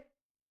Sly,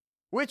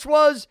 which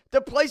was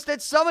the place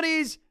that some of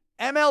these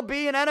MLB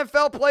and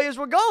NFL players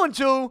were going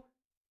to,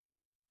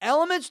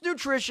 Elements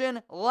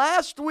Nutrition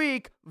last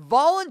week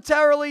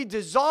voluntarily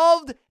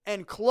dissolved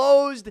and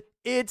closed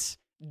its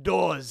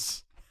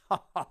doors.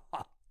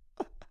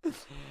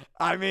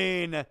 I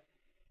mean,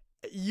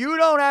 you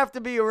don't have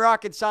to be a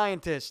rocket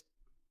scientist.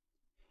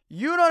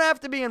 You don't have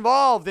to be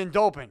involved in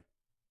doping,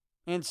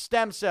 in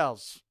stem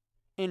cells,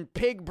 in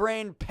pig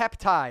brain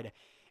peptide,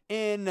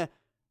 in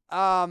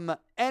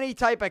any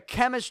type of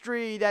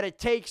chemistry that it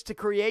takes to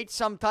create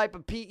some type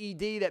of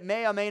PED that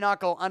may or may not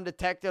go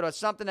undetected, or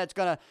something that's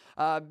going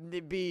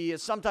to be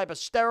some type of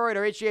steroid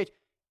or HGH.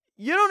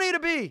 You don't need to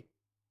be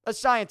a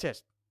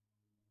scientist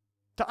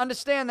to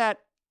understand that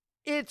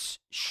it's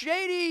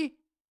shady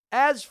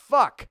as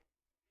fuck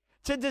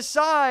to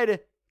decide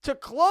to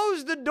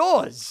close the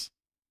doors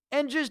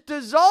and just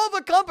dissolve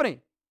a company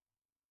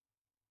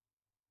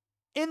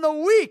in the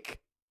week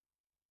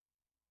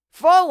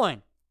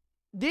following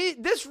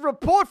this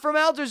report from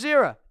Al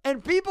Jazeera,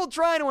 and people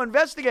trying to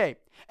investigate,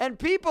 and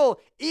people,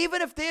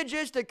 even if they're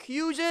just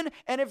accusing,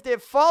 and if they're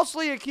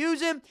falsely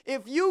accusing,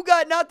 if you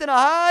got nothing to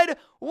hide,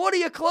 what are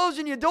you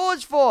closing your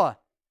doors for?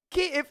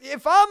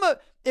 If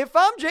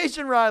I'm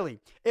Jason Riley,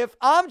 if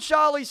I'm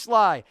Charlie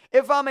Sly,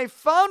 if I'm a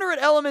founder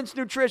at Elements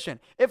Nutrition,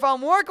 if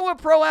I'm working with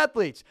pro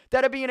athletes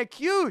that are being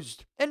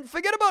accused, and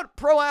forget about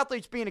pro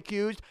athletes being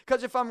accused,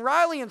 because if I'm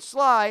Riley and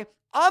Sly,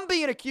 I'm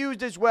being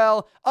accused as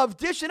well of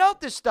dishing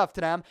out this stuff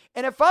to them.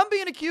 And if I'm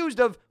being accused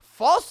of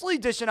falsely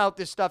dishing out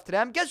this stuff to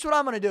them, guess what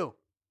I'm going to do?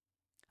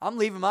 I'm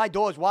leaving my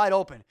doors wide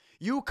open.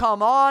 You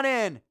come on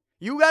in.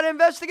 You got to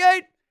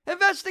investigate?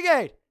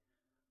 Investigate.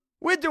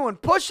 We're doing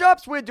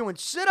push-ups. We're doing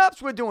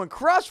sit-ups. We're doing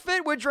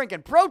CrossFit. We're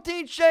drinking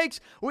protein shakes.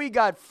 We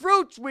got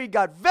fruits. We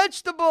got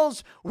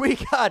vegetables. We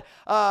got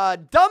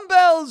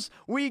dumbbells.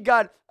 We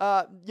got,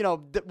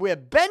 we're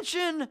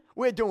benching.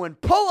 We're doing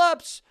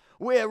pull-ups.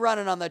 We're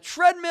running on the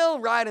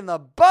treadmill, riding the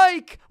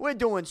bike. We're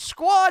doing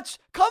squats.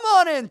 Come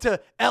on into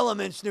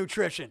Elements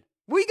Nutrition.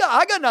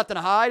 I got nothing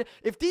to hide.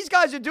 If these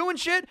guys are doing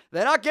shit,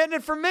 they're not getting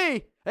it from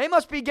me. They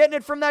must be getting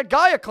it from that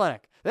Gaia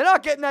Clinic. They're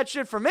not getting that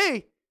shit from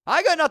me.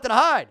 I got nothing to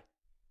hide.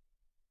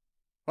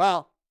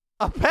 Well,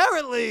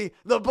 apparently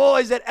the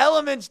boys at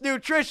Elements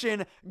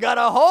Nutrition got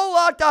a whole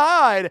lot to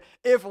hide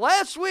if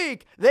last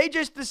week they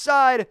just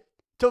decide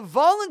to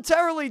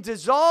voluntarily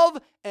dissolve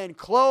and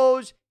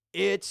close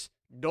its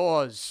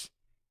doors.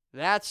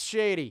 That's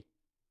shady.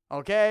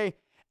 Okay?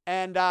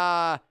 And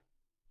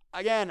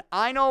again,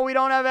 I know we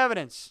don't have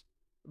evidence,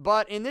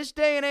 but in this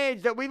day and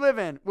age that we live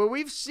in, where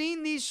we've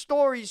seen these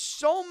stories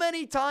so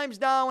many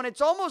times now, and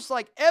it's almost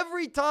like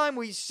every time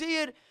we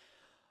see it,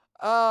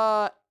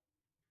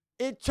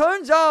 it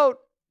turns out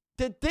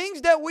that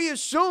things that we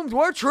assumed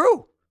were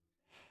true.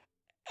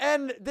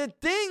 And the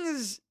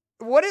things,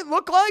 what it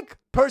looked like,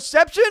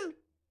 perception,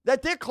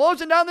 that they're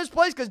closing down this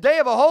place because they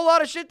have a whole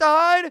lot of shit to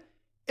hide,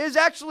 is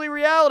actually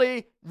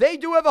reality. They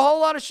do have a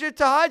whole lot of shit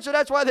to hide, so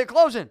that's why they're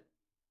closing.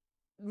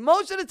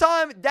 Most of the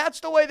time,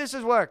 that's the way this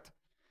has worked.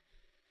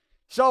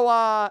 So,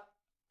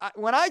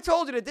 when I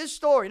told you that this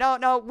story,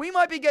 now we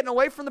might be getting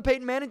away from the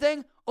Peyton Manning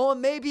thing, or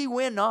maybe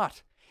we're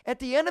not. At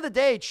the end of the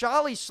day,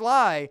 Charlie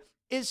Sly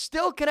is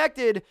still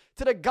connected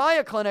to the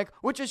Gaia Clinic,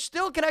 which is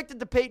still connected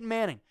to Peyton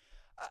Manning.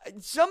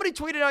 Somebody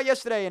tweeted out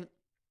yesterday, and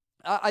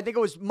I think it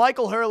was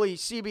Michael Hurley,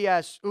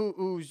 CBS,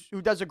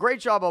 who does a great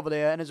job over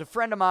there and is a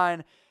friend of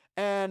mine.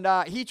 And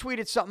he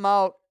tweeted something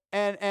out,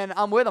 and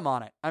I'm with him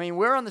on it. I mean,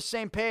 we're on the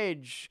same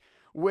page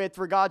with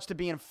regards to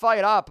being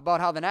fired up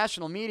about how the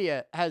national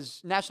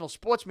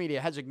sports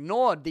media has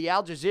ignored the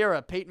Al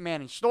Jazeera Peyton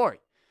Manning story,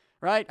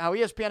 right? How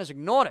ESPN has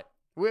ignored it.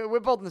 We're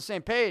both on the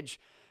same page.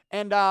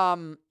 And,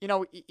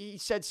 he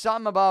said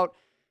something about,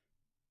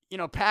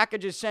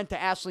 packages sent to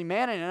Ashley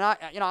Manning.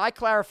 And I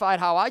clarified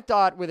how I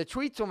thought with a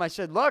tweet to him. I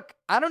said, look,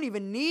 I don't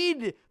even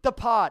need the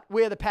part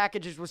where the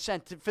packages were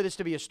sent for this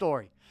to be a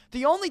story.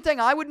 The only thing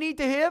I would need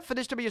to hear for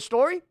this to be a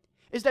story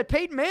is that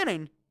Peyton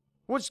Manning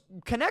was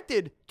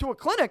connected to a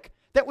clinic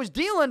that was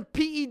dealing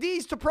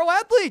PEDs to pro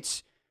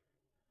athletes.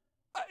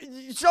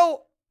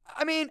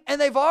 And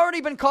they've already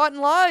been caught in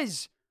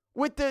lies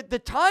with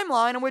the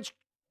timeline in which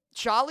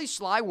Charlie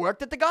Sly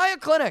worked at the Gaia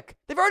Clinic.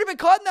 They've already been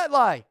caught in that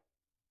lie.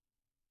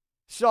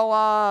 So,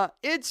 I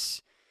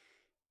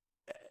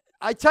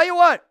tell you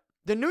what,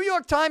 the New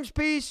York Times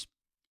piece,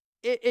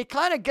 it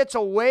kind of gets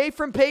away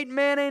from Peyton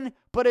Manning,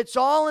 but it's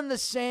all in the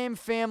same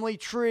family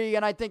tree.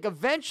 And I think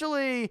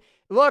eventually,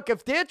 look,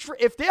 if they're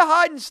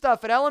hiding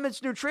stuff at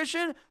Elements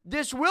Nutrition,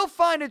 this will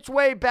find its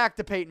way back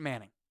to Peyton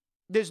Manning.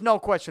 There's no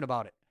question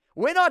about it.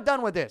 We're not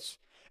done with this.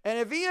 And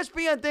if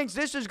ESPN thinks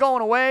this is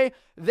going away,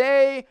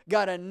 they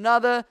got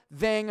another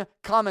thing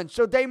coming.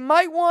 So they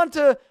might want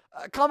to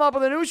come up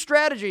with a new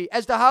strategy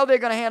as to how they're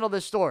going to handle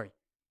this story.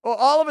 Or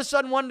all of a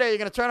sudden one day you're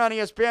going to turn on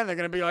ESPN, they're going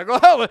to be like,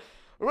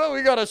 well,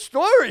 we got a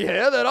story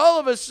here that all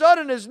of a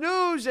sudden is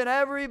news, and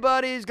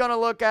everybody's going to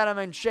look at them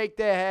and shake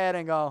their head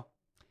and go,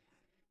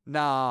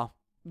 no,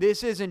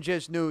 this isn't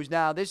just news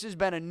now. This has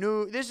been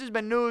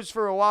news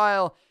for a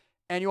while,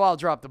 and you all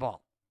dropped the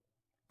ball.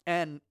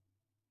 And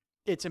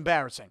it's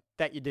embarrassing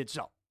that you did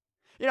so.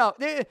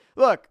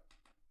 Look,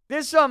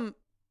 there's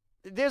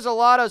a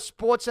lot of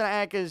sports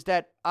anchors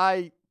that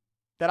I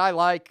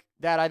like,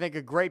 that I think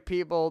are great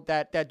people,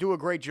 that do a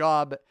great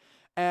job.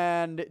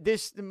 And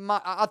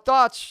our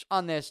thoughts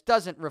on this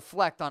doesn't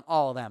reflect on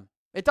all of them.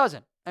 It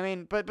doesn't. I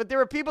mean, but there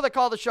are people that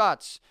call the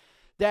shots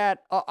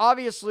that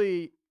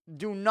obviously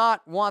do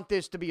not want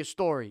this to be a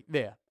story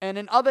there. And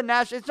in other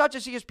national, it's not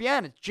just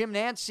ESPN. It's Jim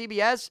Nantz,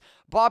 CBS,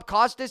 Bob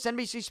Costas,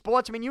 NBC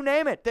Sports. I mean, you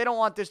name it. They don't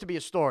want this to be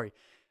a story.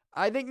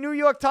 I think New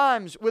York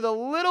Times, with a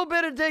little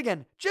bit of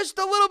digging, just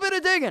a little bit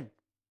of digging,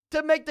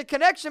 to make the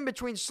connection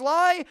between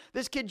Sly,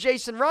 this kid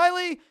Jason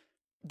Riley,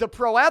 the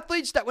pro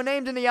athletes that were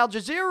named in the Al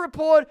Jazeera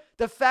report,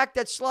 the fact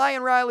that Sly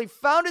and Riley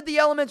founded the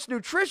Elements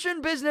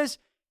nutrition business,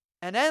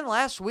 and then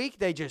last week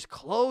they just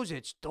closed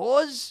its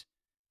doors?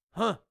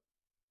 Huh.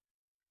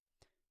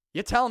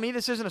 You're telling me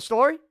this isn't a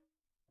story?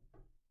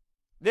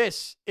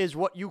 This is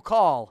what you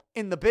call,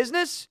 in the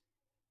business,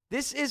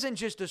 this isn't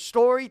just a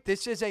story,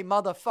 this is a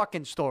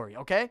motherfucking story,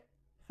 okay?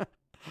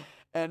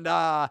 And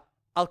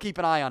I'll keep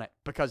an eye on it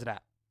because of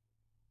that.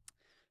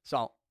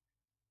 So,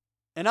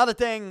 another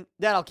thing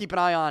that I'll keep an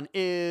eye on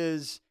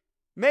is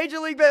Major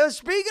League Baseball.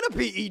 Speaking of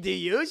PED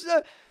use,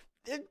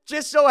 it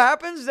just so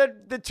happens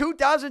that the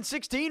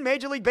 2016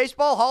 Major League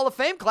Baseball Hall of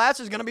Fame class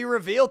is going to be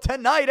revealed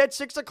tonight at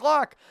 6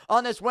 o'clock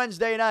on this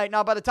Wednesday night.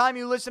 Now, by the time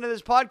you listen to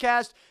this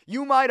podcast,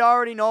 you might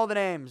already know the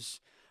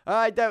names, all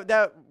right,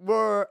 that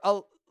were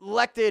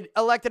elected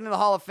in the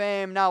Hall of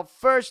Fame. Now,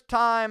 first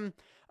time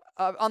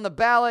on the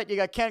ballot, you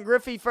got Ken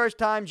Griffey, first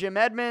time, Jim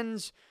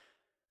Edmonds.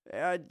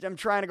 I'm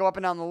trying to go up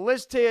and down the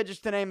list here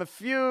just to name a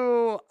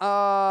few.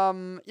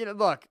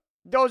 Look,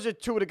 those are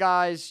two of the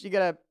guys. You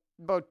got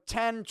about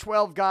 10,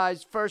 12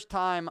 guys first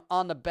time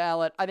on the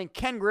ballot. I think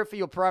Ken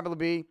Griffey will probably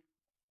be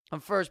a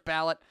first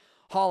ballot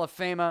Hall of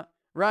Famer,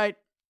 right?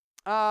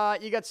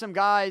 You got some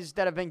guys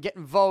that have been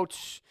getting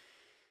votes,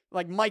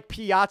 like Mike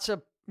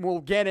Piazza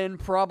will get in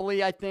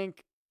probably, I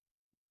think.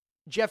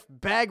 Jeff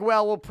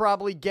Bagwell will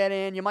probably get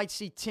in. You might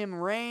see Tim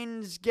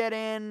Raines get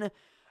in.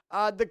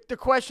 The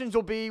questions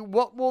will be,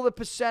 what will the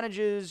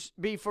percentages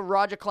be for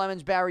Roger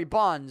Clemens, Barry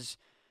Bonds?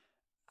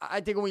 I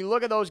think when we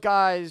look at those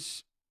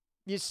guys,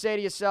 you say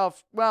to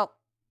yourself, well,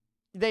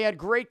 they had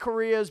great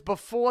careers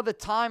before the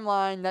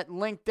timeline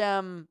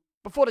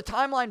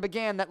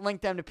began that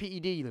linked them to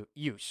PED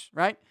use,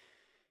 right?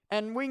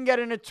 And we can get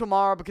into it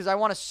tomorrow because I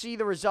want to see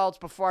the results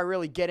before I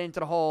really get into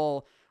the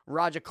whole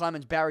Roger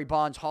Clemens, Barry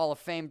Bonds Hall of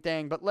Fame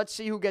thing. But let's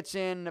see who gets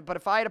in. But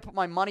if I had to put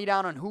my money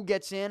down on who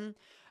gets in,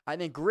 I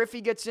think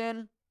Griffey gets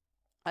in.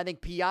 I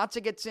think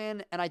Piazza gets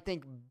in, and I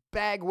think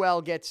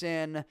Bagwell gets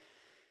in.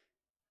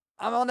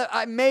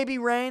 Maybe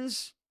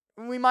Raines.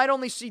 We might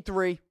only see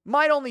three.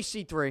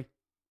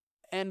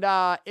 And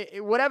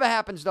whatever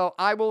happens, though,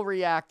 I will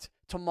react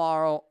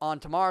tomorrow on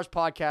tomorrow's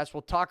podcast.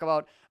 We'll talk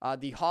about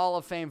the Hall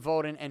of Fame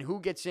voting and who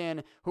gets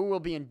in, who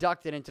will be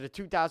inducted into the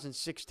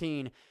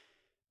 2016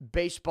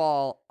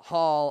 Baseball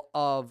Hall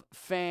of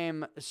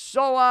Fame.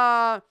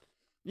 So,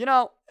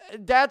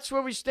 that's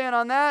where we stand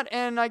on that.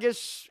 And I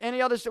guess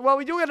any other... Well,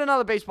 we do get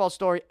another baseball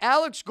story.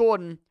 Alex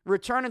Gordon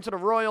returning to the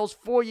Royals,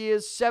 4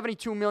 years,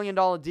 $72 million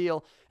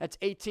deal. That's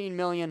 $18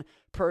 million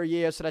per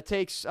year. So that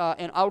takes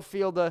an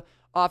outfielder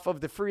off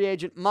of the free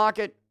agent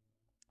market.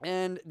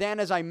 And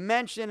then, as I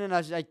mentioned and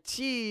as I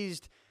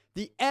teased,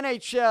 the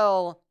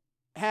NHL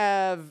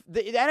the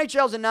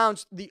NHL's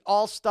announced the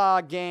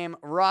All-Star Game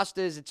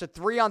rosters. It's a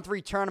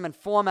 3-on-3 tournament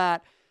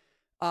format,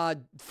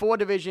 4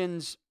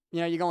 divisions.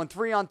 You're going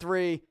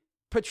 3-on-3.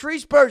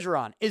 Patrice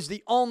Bergeron is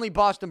the only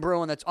Boston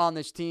Bruin that's on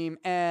this team,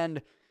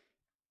 and,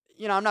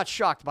 I'm not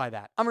shocked by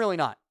that. I'm really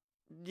not.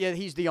 Yeah,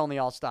 he's the only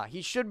All-Star.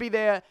 He should be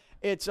there.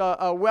 It's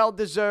a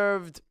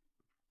well-deserved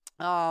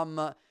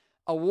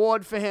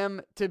award for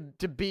him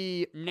to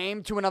be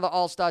named to another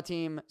All-Star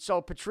team.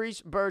 So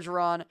Patrice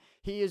Bergeron,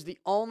 he is the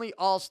only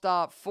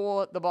All-Star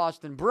for the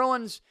Boston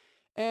Bruins,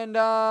 and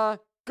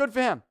good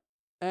for him.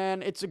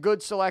 And it's a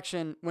good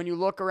selection when you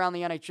look around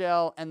the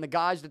NHL and the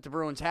guys that the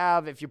Bruins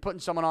have. If you're putting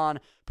someone on,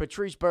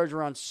 Patrice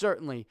Bergeron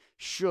certainly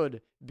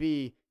should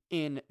be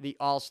in the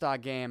All-Star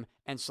game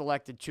and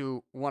selected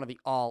to one of the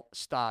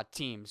All-Star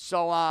teams.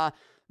 So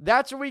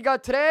that's what we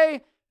got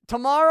today.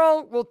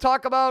 Tomorrow, we'll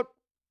talk about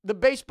the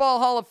Baseball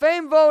Hall of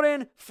Fame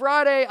voting.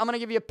 Friday, I'm going to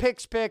give you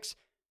picks.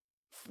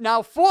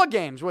 Now 4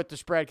 games with the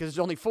spread because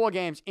there's only 4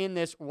 games in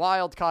this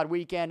wild card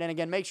weekend. And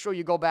again, make sure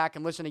you go back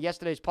and listen to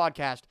yesterday's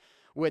podcast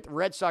with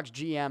Red Sox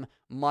GM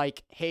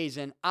Mike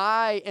Hazen.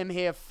 I am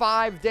here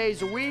 5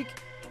 days a week.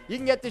 You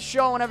can get this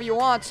show whenever you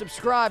want.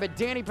 Subscribe at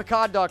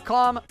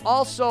DannyPicard.com.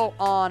 Also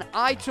on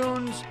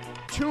iTunes,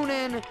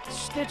 TuneIn,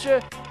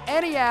 Stitcher,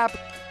 any app.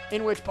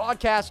 in which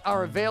podcasts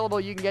are available.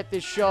 You can get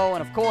this show.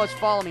 And, of course,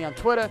 follow me on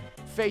Twitter,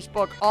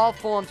 Facebook, all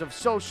forms of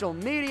social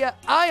media.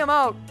 I am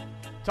out.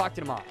 Talk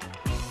to you tomorrow.